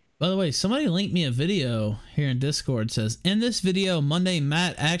 By the way, somebody linked me a video here in Discord. Says, in this video, Monday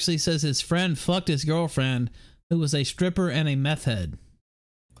Matt actually says his friend fucked his girlfriend, who was a stripper and a meth head.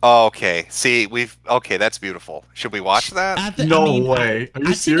 Okay. See, okay, that's beautiful. Should we watch that? No way. Are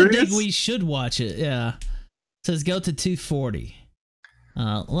you serious? I think we should watch it. Yeah. It says go to 240.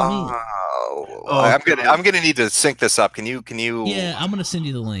 I'm gonna need to sync this up. Can you? Yeah, I'm gonna send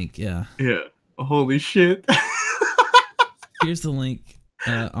you the link. Yeah. Yeah. Holy shit. Here's the link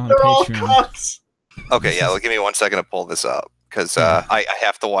on Patreon. Okay, yeah. Give me 1 second to pull this up because I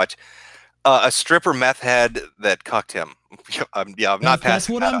have to watch a stripper meth head that cucked him. I'm not. That's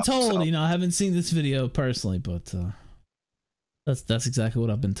what I'm told. So. You know, I haven't seen this video personally, but that's exactly what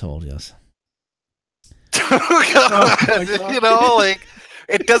I've been told. Yes. You know, like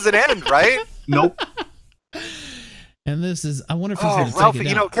it doesn't end, right? Nope. And this is, I wonder if he's gonna Ralph, take it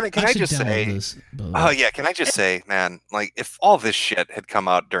you know, down. can I just say, can I just say, man, like if all this shit had come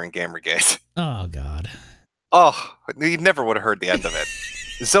out during Gamergate, oh god, oh, you never would have heard the end of it.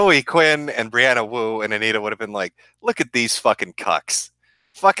 Zoe Quinn and Brianna Wu and Anita would have been like, look at these fucking cucks,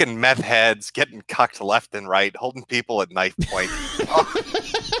 fucking meth heads getting cucked left and right, holding people at knife point. Oh.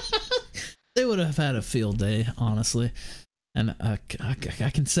 They would have had a field day, honestly. And I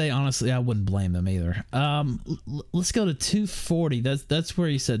can say, honestly, I wouldn't blame them either. Let's go to 240. That's where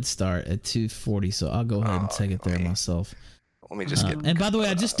he said start, at 240. So I'll go ahead and take it there myself. Let me just get... And by the way,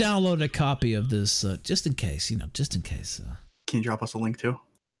 I just downloaded a copy of this, just in case, just in case. Can you drop us a link too?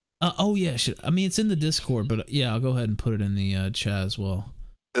 Oh, yeah. I mean, it's in the Discord, but yeah, I'll go ahead and put it in the chat as well.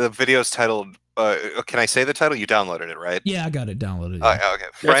 The video's titled... can I say the title? You downloaded it, right? Yeah, I got it downloaded. Yeah. Okay.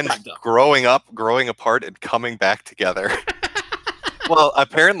 Friends growing up, growing apart, and coming back together. Well,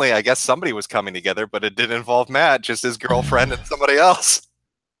 apparently, I guess somebody was coming together, but it did involve Matt, just his girlfriend and somebody else.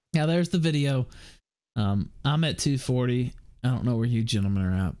 Yeah, there's the video. I'm at 240. I don't know where you gentlemen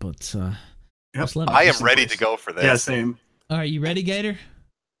are at, but I am ready to go for this. Yeah, same. All right, you ready, Gator?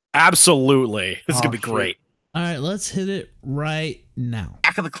 Absolutely. This is gonna be great. All right, let's hit it right now.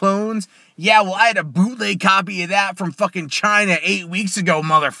 Back of the Clones? Yeah, well, I had a bootleg copy of that from fucking China 8 weeks ago,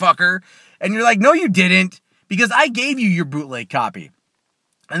 motherfucker. And you're like, no, you didn't, because I gave you your bootleg copy.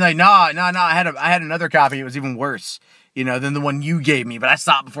 And like, no, I had another copy. It was even worse, than the one you gave me, but I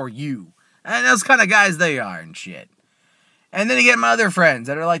saw it before you. And those kind of guys they are and shit. And then you get my other friends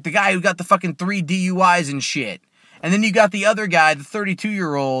that are like the guy who got the fucking 3 DUIs and shit. And then you got the other guy, the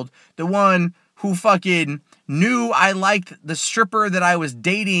 32-year-old, the one who fucking knew I liked the stripper that I was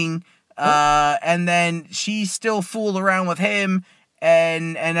dating, and then she still fooled around with him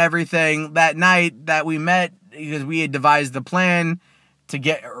and everything that night that we met because we had devised the plan to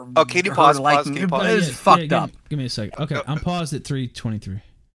get her. Oh, can you pause? It was fucked up. Give me a second. Okay, I'm paused at 3:23.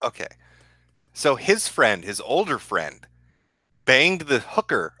 Okay. So his older friend, banged the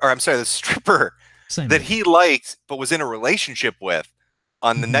hooker, or I'm sorry, the stripper that he liked but was in a relationship with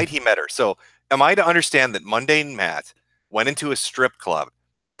on the night he met her. So am I to understand that Mundane Matt went into a strip club,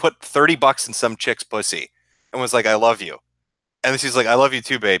 put $30 in some chick's pussy, and was like, I love you. And then she's like, I love you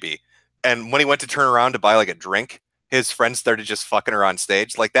too, baby. And when he went to turn around to buy like a drink, his friends started just fucking her on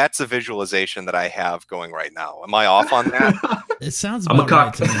stage. Like, that's a visualization that I have going right now. Am I off on that? It sounds about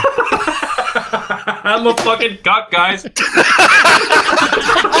right to me. I'm a fucking cock, guys.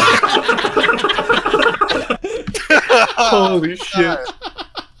 Holy shit.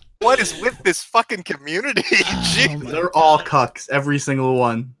 What is with this fucking community? Jeez. They're all cucks, every single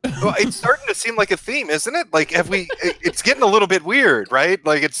one. Well, it's starting to seem like a theme, isn't it? Like, have we? It's getting a little bit weird, right?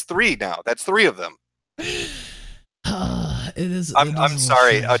 Like, it's 3 now. That's 3 of them. It is. I'm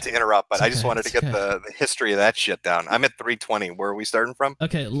sorry to interrupt, but It's I just okay, wanted to get the history of that shit down. I'm at 320. Where are we starting from?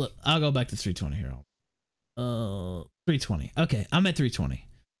 Okay, look, I'll go back to 320 here. 320. Okay, I'm at 320.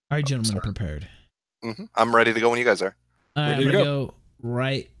 All right, gentlemen, prepared. I'm ready to go when you guys are. All right, I'm gonna go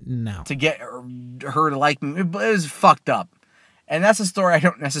right now. To get her to like me, it was fucked up. And that's a story I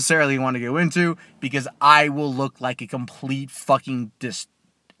don't necessarily want to go into because I will look like a complete fucking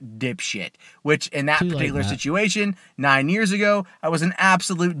dipshit. Which in that particular situation, 9 years ago, I was an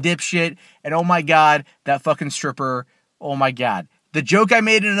absolute dipshit. And oh my god, that fucking stripper, oh my god. The joke I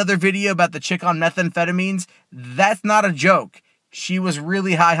made in another video about the chick on methamphetamines, that's not a joke. She was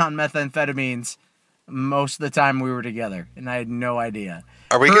really high on methamphetamines most of the time we were together, and I had no idea.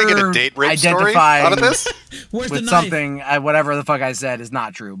 Are we going to get a date rape story out of this? With something, whatever the fuck I said is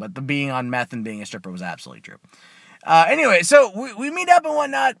not true, but the being on meth and being a stripper was absolutely true. Anyway, so we meet up and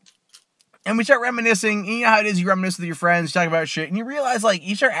whatnot, and we start reminiscing. You know how it is, you reminisce with your friends, talk about shit, and you realize, like,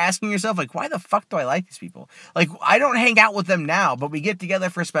 you start asking yourself, like, why the fuck do I like these people? Like, I don't hang out with them now, but we get together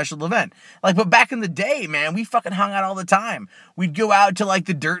for a special event. Like, but back in the day, man, we fucking hung out all the time. We'd go out to, like,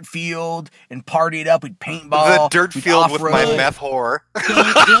 the dirt field and party it up. We'd paintball. The dirt field with my meth whore.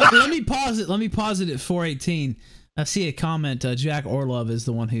 Let me pause it. Let me pause it at 418. I see a comment. Jack Orlov is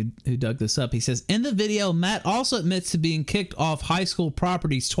the one who dug this up. He says, in the video, Matt also admits to being kicked off high school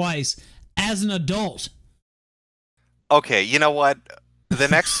properties twice as an adult. Okay, you know what? The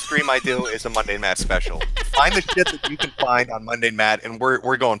next stream I do is a Monday Matt special. Find the shit that you can find on Monday Matt, and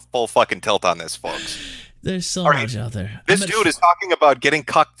we're going full fucking tilt on this, folks. There's so much out there. This dude is talking about getting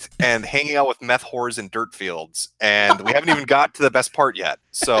cucked and hanging out with meth whores in dirt fields, and we haven't even got to the best part yet.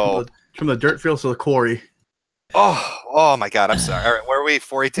 So from the dirt fields to the quarry. Oh my god, I'm sorry. All right, where are we?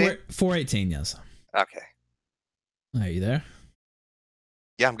 418? 418, yes. Okay. Are you there?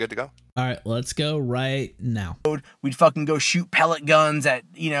 Yeah, I'm good to go. All right, let's go right now. We'd fucking go shoot pellet guns at,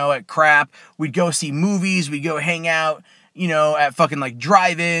 at crap. We'd go see movies. We'd go hang out, at fucking like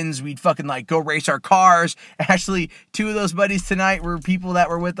drive-ins. We'd fucking like go race our cars. Actually, 2 of those buddies tonight were people that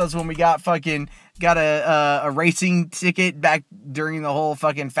were with us when we got a racing ticket back during the whole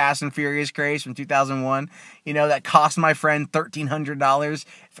fucking Fast and Furious craze from 2001. That cost my friend $1,300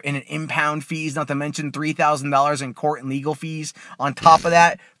 in an impound fees, not to mention $3,000 in court and legal fees on top of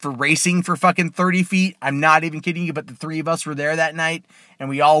that for racing for fucking 30 feet. I'm not even kidding you, but the 3 of us were there that night and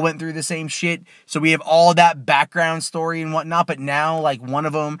we all went through the same shit. So we have all that background story and whatnot, but now, like, one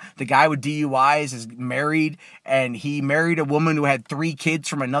of them, the guy with DUIs, is married, and he married a woman who had 3 kids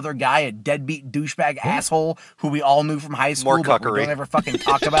from another guy, a deadbeat douchebag asshole who we all knew from high school, but we don't ever fucking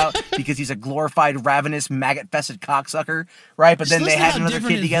talk about because he's a glorified, ravenous, maggot-fested cocksucker, right? But then they had another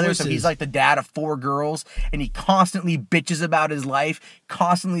kid together, so he's like the dad of 4 girls, and he constantly bitches about his life,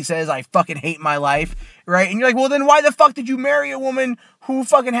 constantly says, I fucking hate my life, right? And you're like, well, then why the fuck did you marry a woman who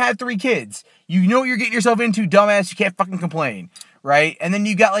fucking had 3 kids? You know what you're getting yourself into, dumbass. You can't fucking complain, right? And then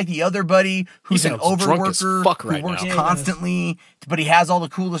you got like the other buddy who's an overworker who works constantly, but he has all the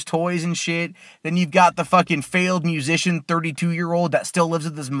coolest toys and shit. Then you've got the fucking failed musician, 32-year-old that still lives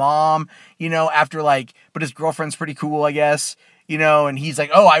with his mom, after but his girlfriend's pretty cool, I guess. And he's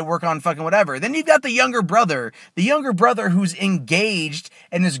like, oh, I work on fucking whatever. Then you've got the younger brother who's engaged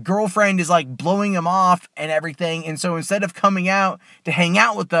and his girlfriend is like blowing him off and everything. And so instead of coming out to hang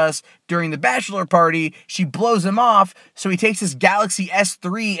out with us during the bachelor party, she blows him off. So he takes his Galaxy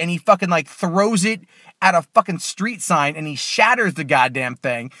S3 and he fucking like throws it at a fucking street sign and he shatters the goddamn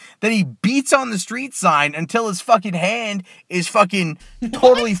thing. Then he beats on the street sign until his fucking hand is fucking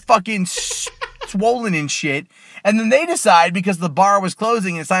totally fucking swollen and shit. And then they decide, because the bar was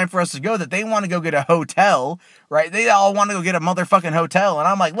closing and it's time for us to go, that they want to go get a hotel, right? They all want to go get a motherfucking hotel. And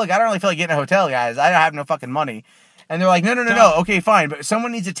I'm like, look, I don't really feel like getting a hotel, guys. I have no fucking money. And they're like, no. Okay, fine. But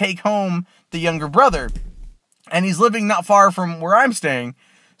someone needs to take home the younger brother. And he's living not far from where I'm staying.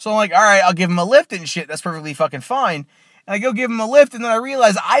 So I'm like, all right, I'll give him a lift and shit. That's perfectly fucking fine. And I go give him a lift, and then I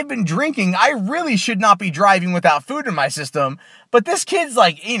realize I've been drinking. I really should not be driving without food in my system. But this kid's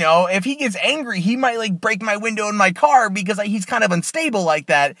like, if he gets angry, he might like break my window in my car because he's kind of unstable like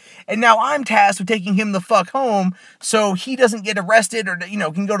that. And now I'm tasked with taking him the fuck home so he doesn't get arrested or,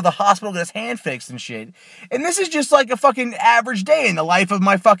 can go to the hospital, get his hand fixed and shit. And this is just like a fucking average day in the life of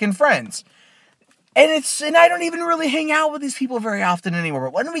my fucking friends. And I don't even really hang out with these people very often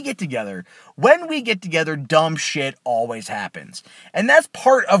anymore. But when we get together, dumb shit always happens. And that's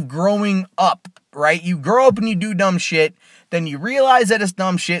part of growing up, right? You grow up and you do dumb shit. Then you realize that it's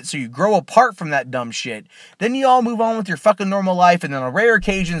dumb shit, so you grow apart from that dumb shit. Then you all move on with your fucking normal life, and then on rare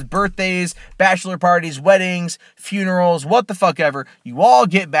occasions, birthdays, bachelor parties, weddings, funerals, what the fuck ever, you all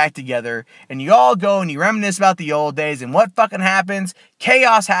get back together, and you all go and you reminisce about the old days, and what fucking happens?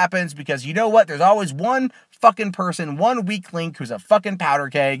 Chaos happens, because you know what? There's always one fucking person, one weak link who's a fucking powder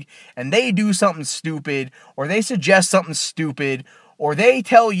keg, and they do something stupid, or they suggest something stupid, or they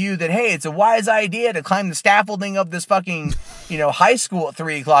tell you that, hey, it's a wise idea to climb the scaffolding of this fucking, high school at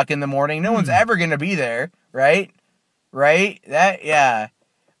 3 o'clock in the morning. No one's ever going to be there, right? Right? Yeah.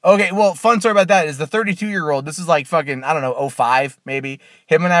 Okay, well, fun story about that is the 32-year-old, this is like fucking, I don't know, 05 maybe.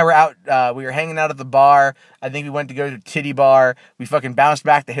 Him and I were out, we were hanging out at the bar. I think we went to go to a titty bar. We fucking bounced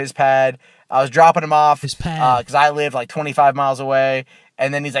back to his pad. I was dropping him off because I live like 25 miles away.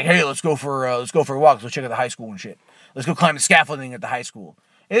 And then he's like, hey, let's go for a walk. Let's check out the high school and shit. Let's go climb the scaffolding at the high school.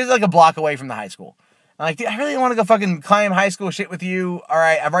 It is like a block away from the high school. I'm like, dude, I really want to go fucking climb high school shit with you. All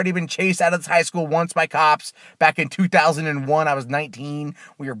right, I've already been chased out of this high school once by cops. Back in 2001, I was 19.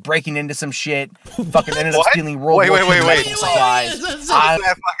 We were breaking into some shit. Fucking ended up stealing World War II medical supplies.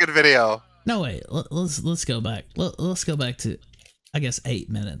 That fucking video. No, wait. Let's go back. Let's go back to, I guess, 8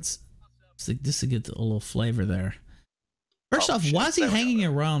 minutes. Just to get a little flavor there. First off, why is he hanging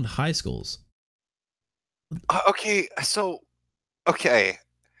around high schools? Okay, okay,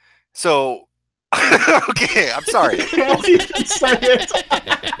 I'm sorry. All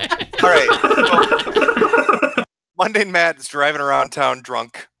right. So, Monday Matt is driving around town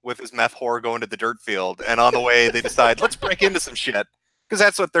drunk with his meth whore going to the dirt field, and on the way they decide, let's break into some shit. Because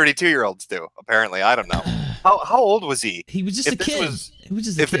that's what 32-year-olds do, apparently. I don't know. How old was he? He was just a kid. He was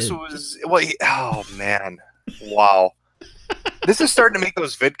just a kid. This was... Well, oh, man. Wow. This is starting to make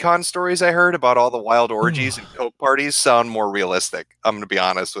those VidCon stories I heard about all the wild orgies and coke parties sound more realistic. I'm going to be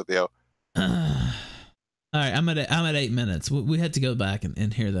honest with you. All right, I'm at 8 minutes. We had to go back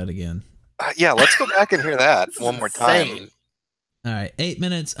and hear that again. Yeah, let's go back and hear that one more time. All right, 8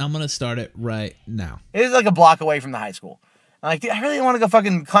 minutes. I'm going to start it right now. It is like a block away from the high school. I'm like, dude, I really want to go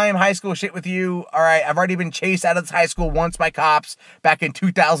fucking climb high school shit with you. All right, I've already been chased out of this high school once by cops. Back in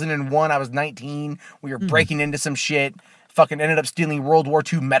 2001, I was 19. We were breaking into some shit. Fucking ended up stealing World War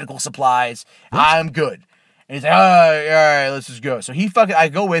II medical supplies. I'm good. And he's like, all right, let's just go. So I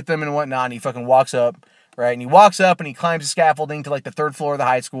go with him and whatnot, and he fucking walks up, right? And he walks up and he climbs the scaffolding to like the 3rd floor of the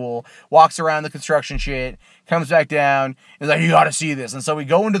high school, walks around the construction shit, comes back down. He's like, you gotta see this. And so we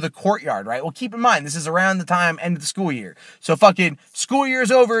go into the courtyard, right? Well, keep in mind, this is around the time, end of the school year. So fucking school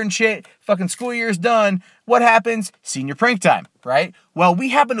year's over and shit. Fucking school year's done. What happens? Senior prank time, right? Well, we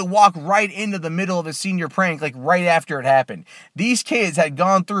happened to walk right into the middle of a senior prank, like right after it happened. These kids had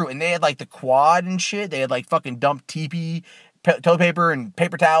gone through and they had like the quad and shit. They had like fucking dumped teepee, toilet paper and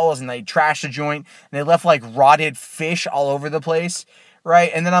paper towels, and they trashed the joint, and they left like rotted fish all over the place,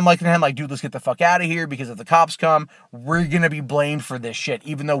 right? And then I'm like to him, like, dude, let's get the fuck out of here, because if the cops come, we're gonna be blamed for this shit.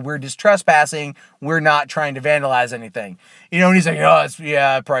 Even though we're just trespassing, we're not trying to vandalize anything. And he's like, oh,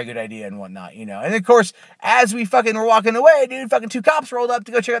 yeah, probably a good idea and whatnot, And of course, as we fucking were walking away, dude, fucking 2 cops rolled up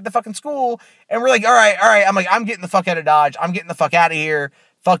to go check out the fucking school, and we're like, all right. I'm like, I'm getting the fuck out of Dodge. I'm getting the fuck out of here.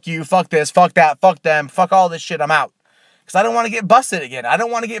 Fuck you, fuck this, fuck that, fuck them, fuck all this shit, I'm out. Because I don't want to get busted again. I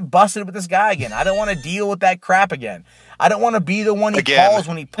don't want to get busted with this guy again. I don't want to deal with that crap again. I don't want to be the one he calls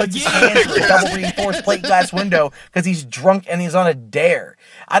when he puts his hand through a double reinforced plate glass window because he's drunk and he's on a dare.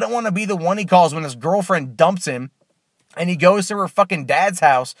 I don't want to be the one he calls when his girlfriend dumps him and he goes to her fucking dad's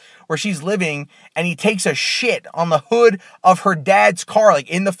house where she's living and he takes a shit on the hood of her dad's car, like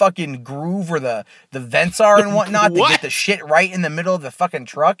in the fucking groove where the vents are and whatnot, to get the shit right in the middle of the fucking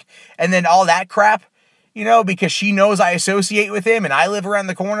truck. And then all that crap. Because she knows I associate with him and I live around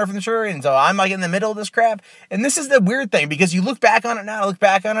the corner from her, and so I'm like in the middle of this crap. And this is the weird thing, because you look back on it now,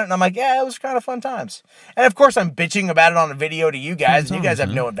 and I'm like, yeah, it was kind of fun times. And of course, I'm bitching about it on a video to you guys, and you guys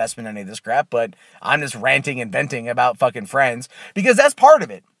have no investment in any of this crap, but I'm just ranting and venting about fucking friends, because that's part of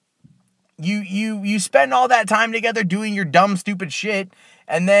it. You spend all that time together doing your dumb, stupid shit,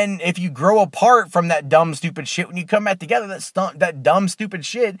 and then if you grow apart from that dumb, stupid shit, when you come back together, that dumb, stupid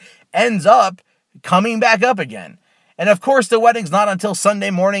shit ends up coming back up again. And of course, the wedding's not until Sunday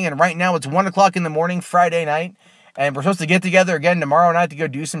morning, and right now it's 1 o'clock in the morning, Friday night, and we're supposed to get together again tomorrow night to go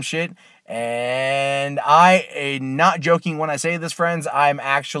do some shit. And I am not joking when I say this, friends. I'm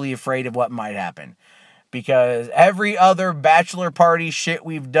actually afraid of what might happen, because every other bachelor party shit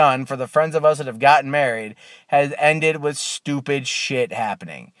we've done for the friends of us that have gotten married has ended with stupid shit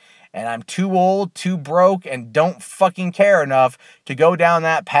happening. And I'm too old, too broke, and don't fucking care enough to go down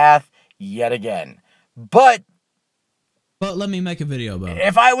that path yet again. But But let me make a video about it.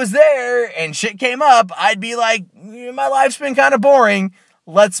 If I was there and shit came up, I'd be like, my life's been kind of boring.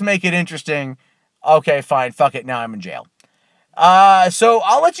 Let's make it interesting. Okay, fine. Fuck it. Now I'm in jail. So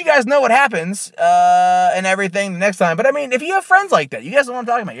I'll let you guys know what happens, and everything the next time. But I mean, if you have friends like that, you guys know what I'm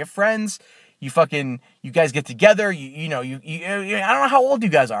talking about. You have friends, you guys get together, I don't know how old you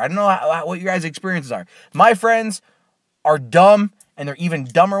guys are. I don't know what your guys' experiences are. My friends are dumb, and they're even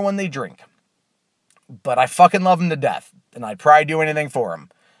dumber when they drink. But I fucking love them to death, and I'd probably do anything for them.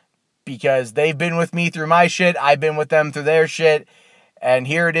 Because they've been with me through my shit, I've been with them through their shit, and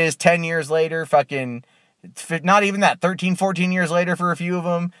here it is 10 years later, fucking... not even that, 13, 14 years later for a few of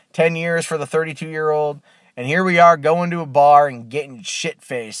them, 10 years for the 32-year-old, and here we are going to a bar and getting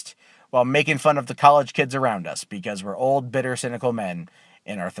shit-faced while making fun of the college kids around us because we're old, bitter, cynical men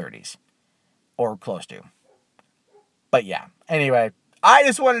in our 30s. Or close to. But yeah, anyway, I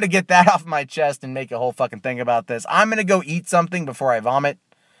just wanted to get that off my chest and make a whole fucking thing about this. I'm going to go eat something before I vomit.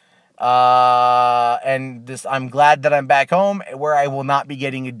 I'm glad that I'm back home where I will not be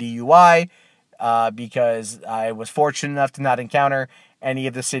getting a DUI. Because I was fortunate enough to not encounter any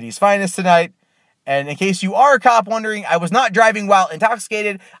of the city's finest tonight. And in case you are a cop wondering, I was not driving while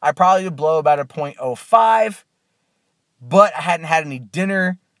intoxicated. I probably would blow about a .05, but I hadn't had any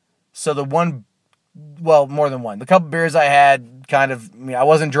dinner. So more than one. The couple beers I had I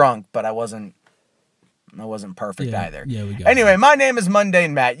wasn't drunk, but I wasn't perfect either. Yeah, we got anyway, my name is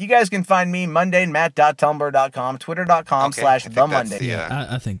Mundane Matt. You guys can find me mundanematt.tumblr.com, twitter.com/themunday. Yeah,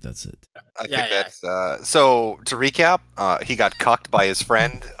 I think that's it. I think that's so to recap, he got cucked by his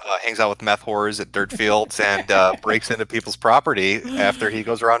friend, hangs out with meth whores at dirt fields, and breaks into people's property after he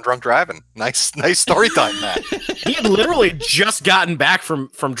goes around drunk driving. Nice story time, Matt. He had literally just gotten back from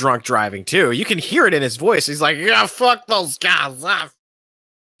drunk driving too. You can hear it in his voice. He's like, "Yeah, fuck those guys."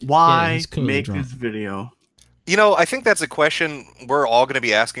 Why make this video? I think that's a question we're all going to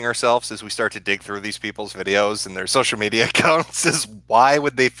be asking ourselves as we start to dig through these people's videos and their social media accounts is why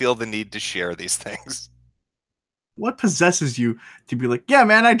would they feel the need to share these things? What possesses you to be like, yeah,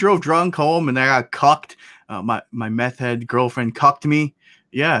 man, I drove drunk home and I got cucked. My meth head girlfriend cucked me.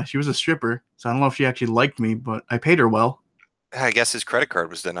 Yeah, she was a stripper, so I don't know if she actually liked me, but I paid her well. I guess his credit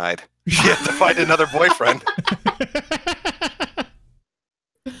card was denied. She had to find another boyfriend.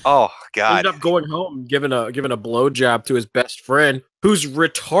 Oh God! Ended up going home and giving a blowjob to his best friend, whose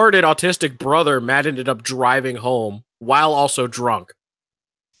retarded autistic brother. Matt ended up driving home while also drunk.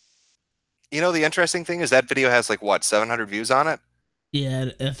 The interesting thing is that video has 700 views on it. Yeah,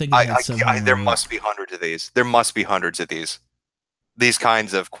 I think there must be hundreds of these. There must be hundreds of these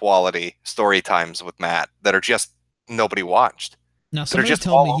kinds of quality story times with Matt that are just nobody watched. Now somebody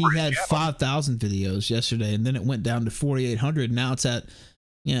told me he had 5,000 videos yesterday, and then it went down to 4,800. Now it's at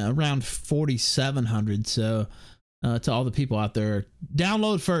around 4,700. So to all the people out there,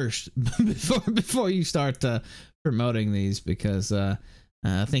 download first before you start promoting these, because I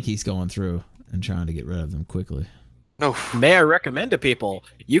think he's going through and trying to get rid of them quickly. No. May I recommend to people,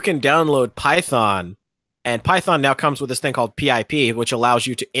 you can download Python, and Python now comes with this thing called PIP, which allows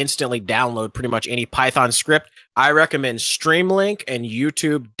you to instantly download pretty much any Python script. I recommend Streamlink and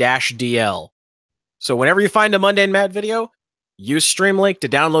YouTube-DL. So whenever you find a Mundane Matt video, use Streamlink to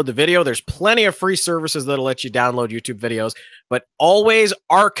download the video. There's plenty of free services that'll let you download YouTube videos, but always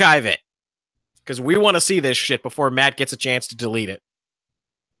archive it, because we want to see this shit before Matt gets a chance to delete it.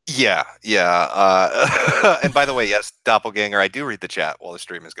 Yeah. And by the way, yes, Doppelganger, I do read the chat while the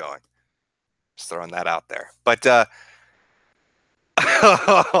stream is going. Just throwing that out there. But yeah,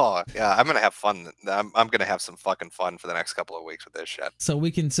 I'm gonna have fun. I'm gonna have some fucking fun for the next couple of weeks with this shit. So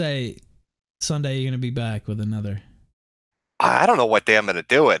we can say Sunday you're gonna be back with another. I don't know what day I'm gonna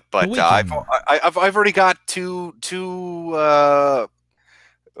do it, but I've already got two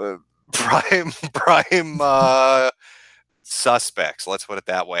prime suspects. Let's put it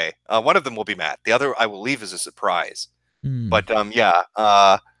that way. One of them will be Matt. The other I will leave as a surprise. But yeah.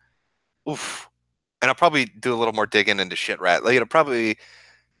 Oof. And I'll probably do a little more digging into shit rat. Probably,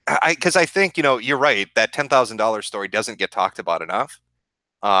 because I think you're right. That $10,000 story doesn't get talked about enough,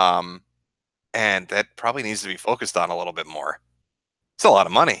 and that probably needs to be focused on a little bit more. It's a lot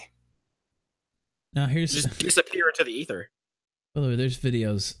of money. Now here's just disappear into the ether. By the way, there's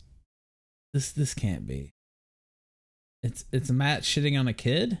videos. This can't be. It's Matt shitting on a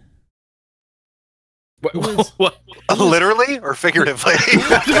kid. What? Literally or figuratively? We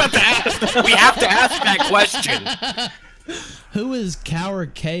have to ask that question. Who is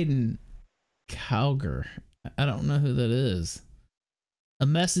Coward Caden Cowger? I don't know who that is. A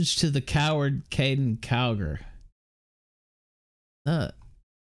message to the coward Caden Cowger. I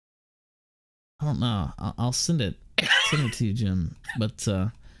don't know. I'll send it. Send it to you, Jim. But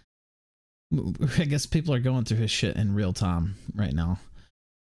I guess people are going through his shit in real time right now.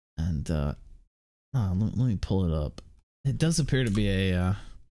 And let me pull it up. It does appear to be a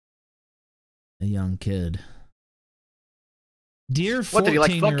young kid. Dear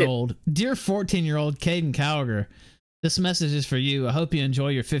 14-year-old, dear 14-year-old Caden Cowger, this message is for you. I hope you enjoy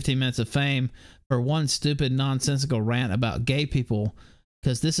your 15 minutes of fame for one stupid, nonsensical rant about gay people,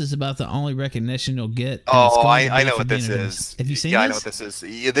 because this is about the only recognition you'll get. Oh, I know what this is. Have you seen this? Yeah, I know what this is.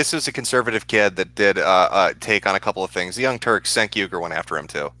 Yeah, this was a conservative kid that did take on a couple of things. The Young Turks, Cenk Uygur went after him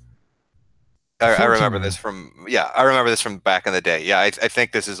too. I remember this from back in the day. Yeah, I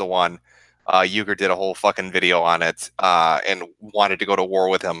think this is the one. Uygur did a whole fucking video on it and wanted to go to war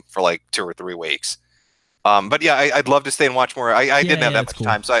with him for like 2 or 3 weeks. But yeah, I'd love to stay and watch more. I didn't have that much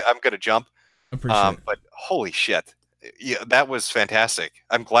time, so I'm gonna jump. But holy shit, yeah, that was fantastic.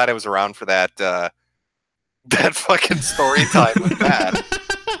 I'm glad I was around for that that fucking story time with that.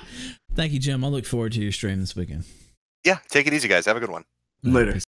 Thank you, Jim. I look forward to your stream this weekend. Yeah, take it easy, guys. Have a good one. Later.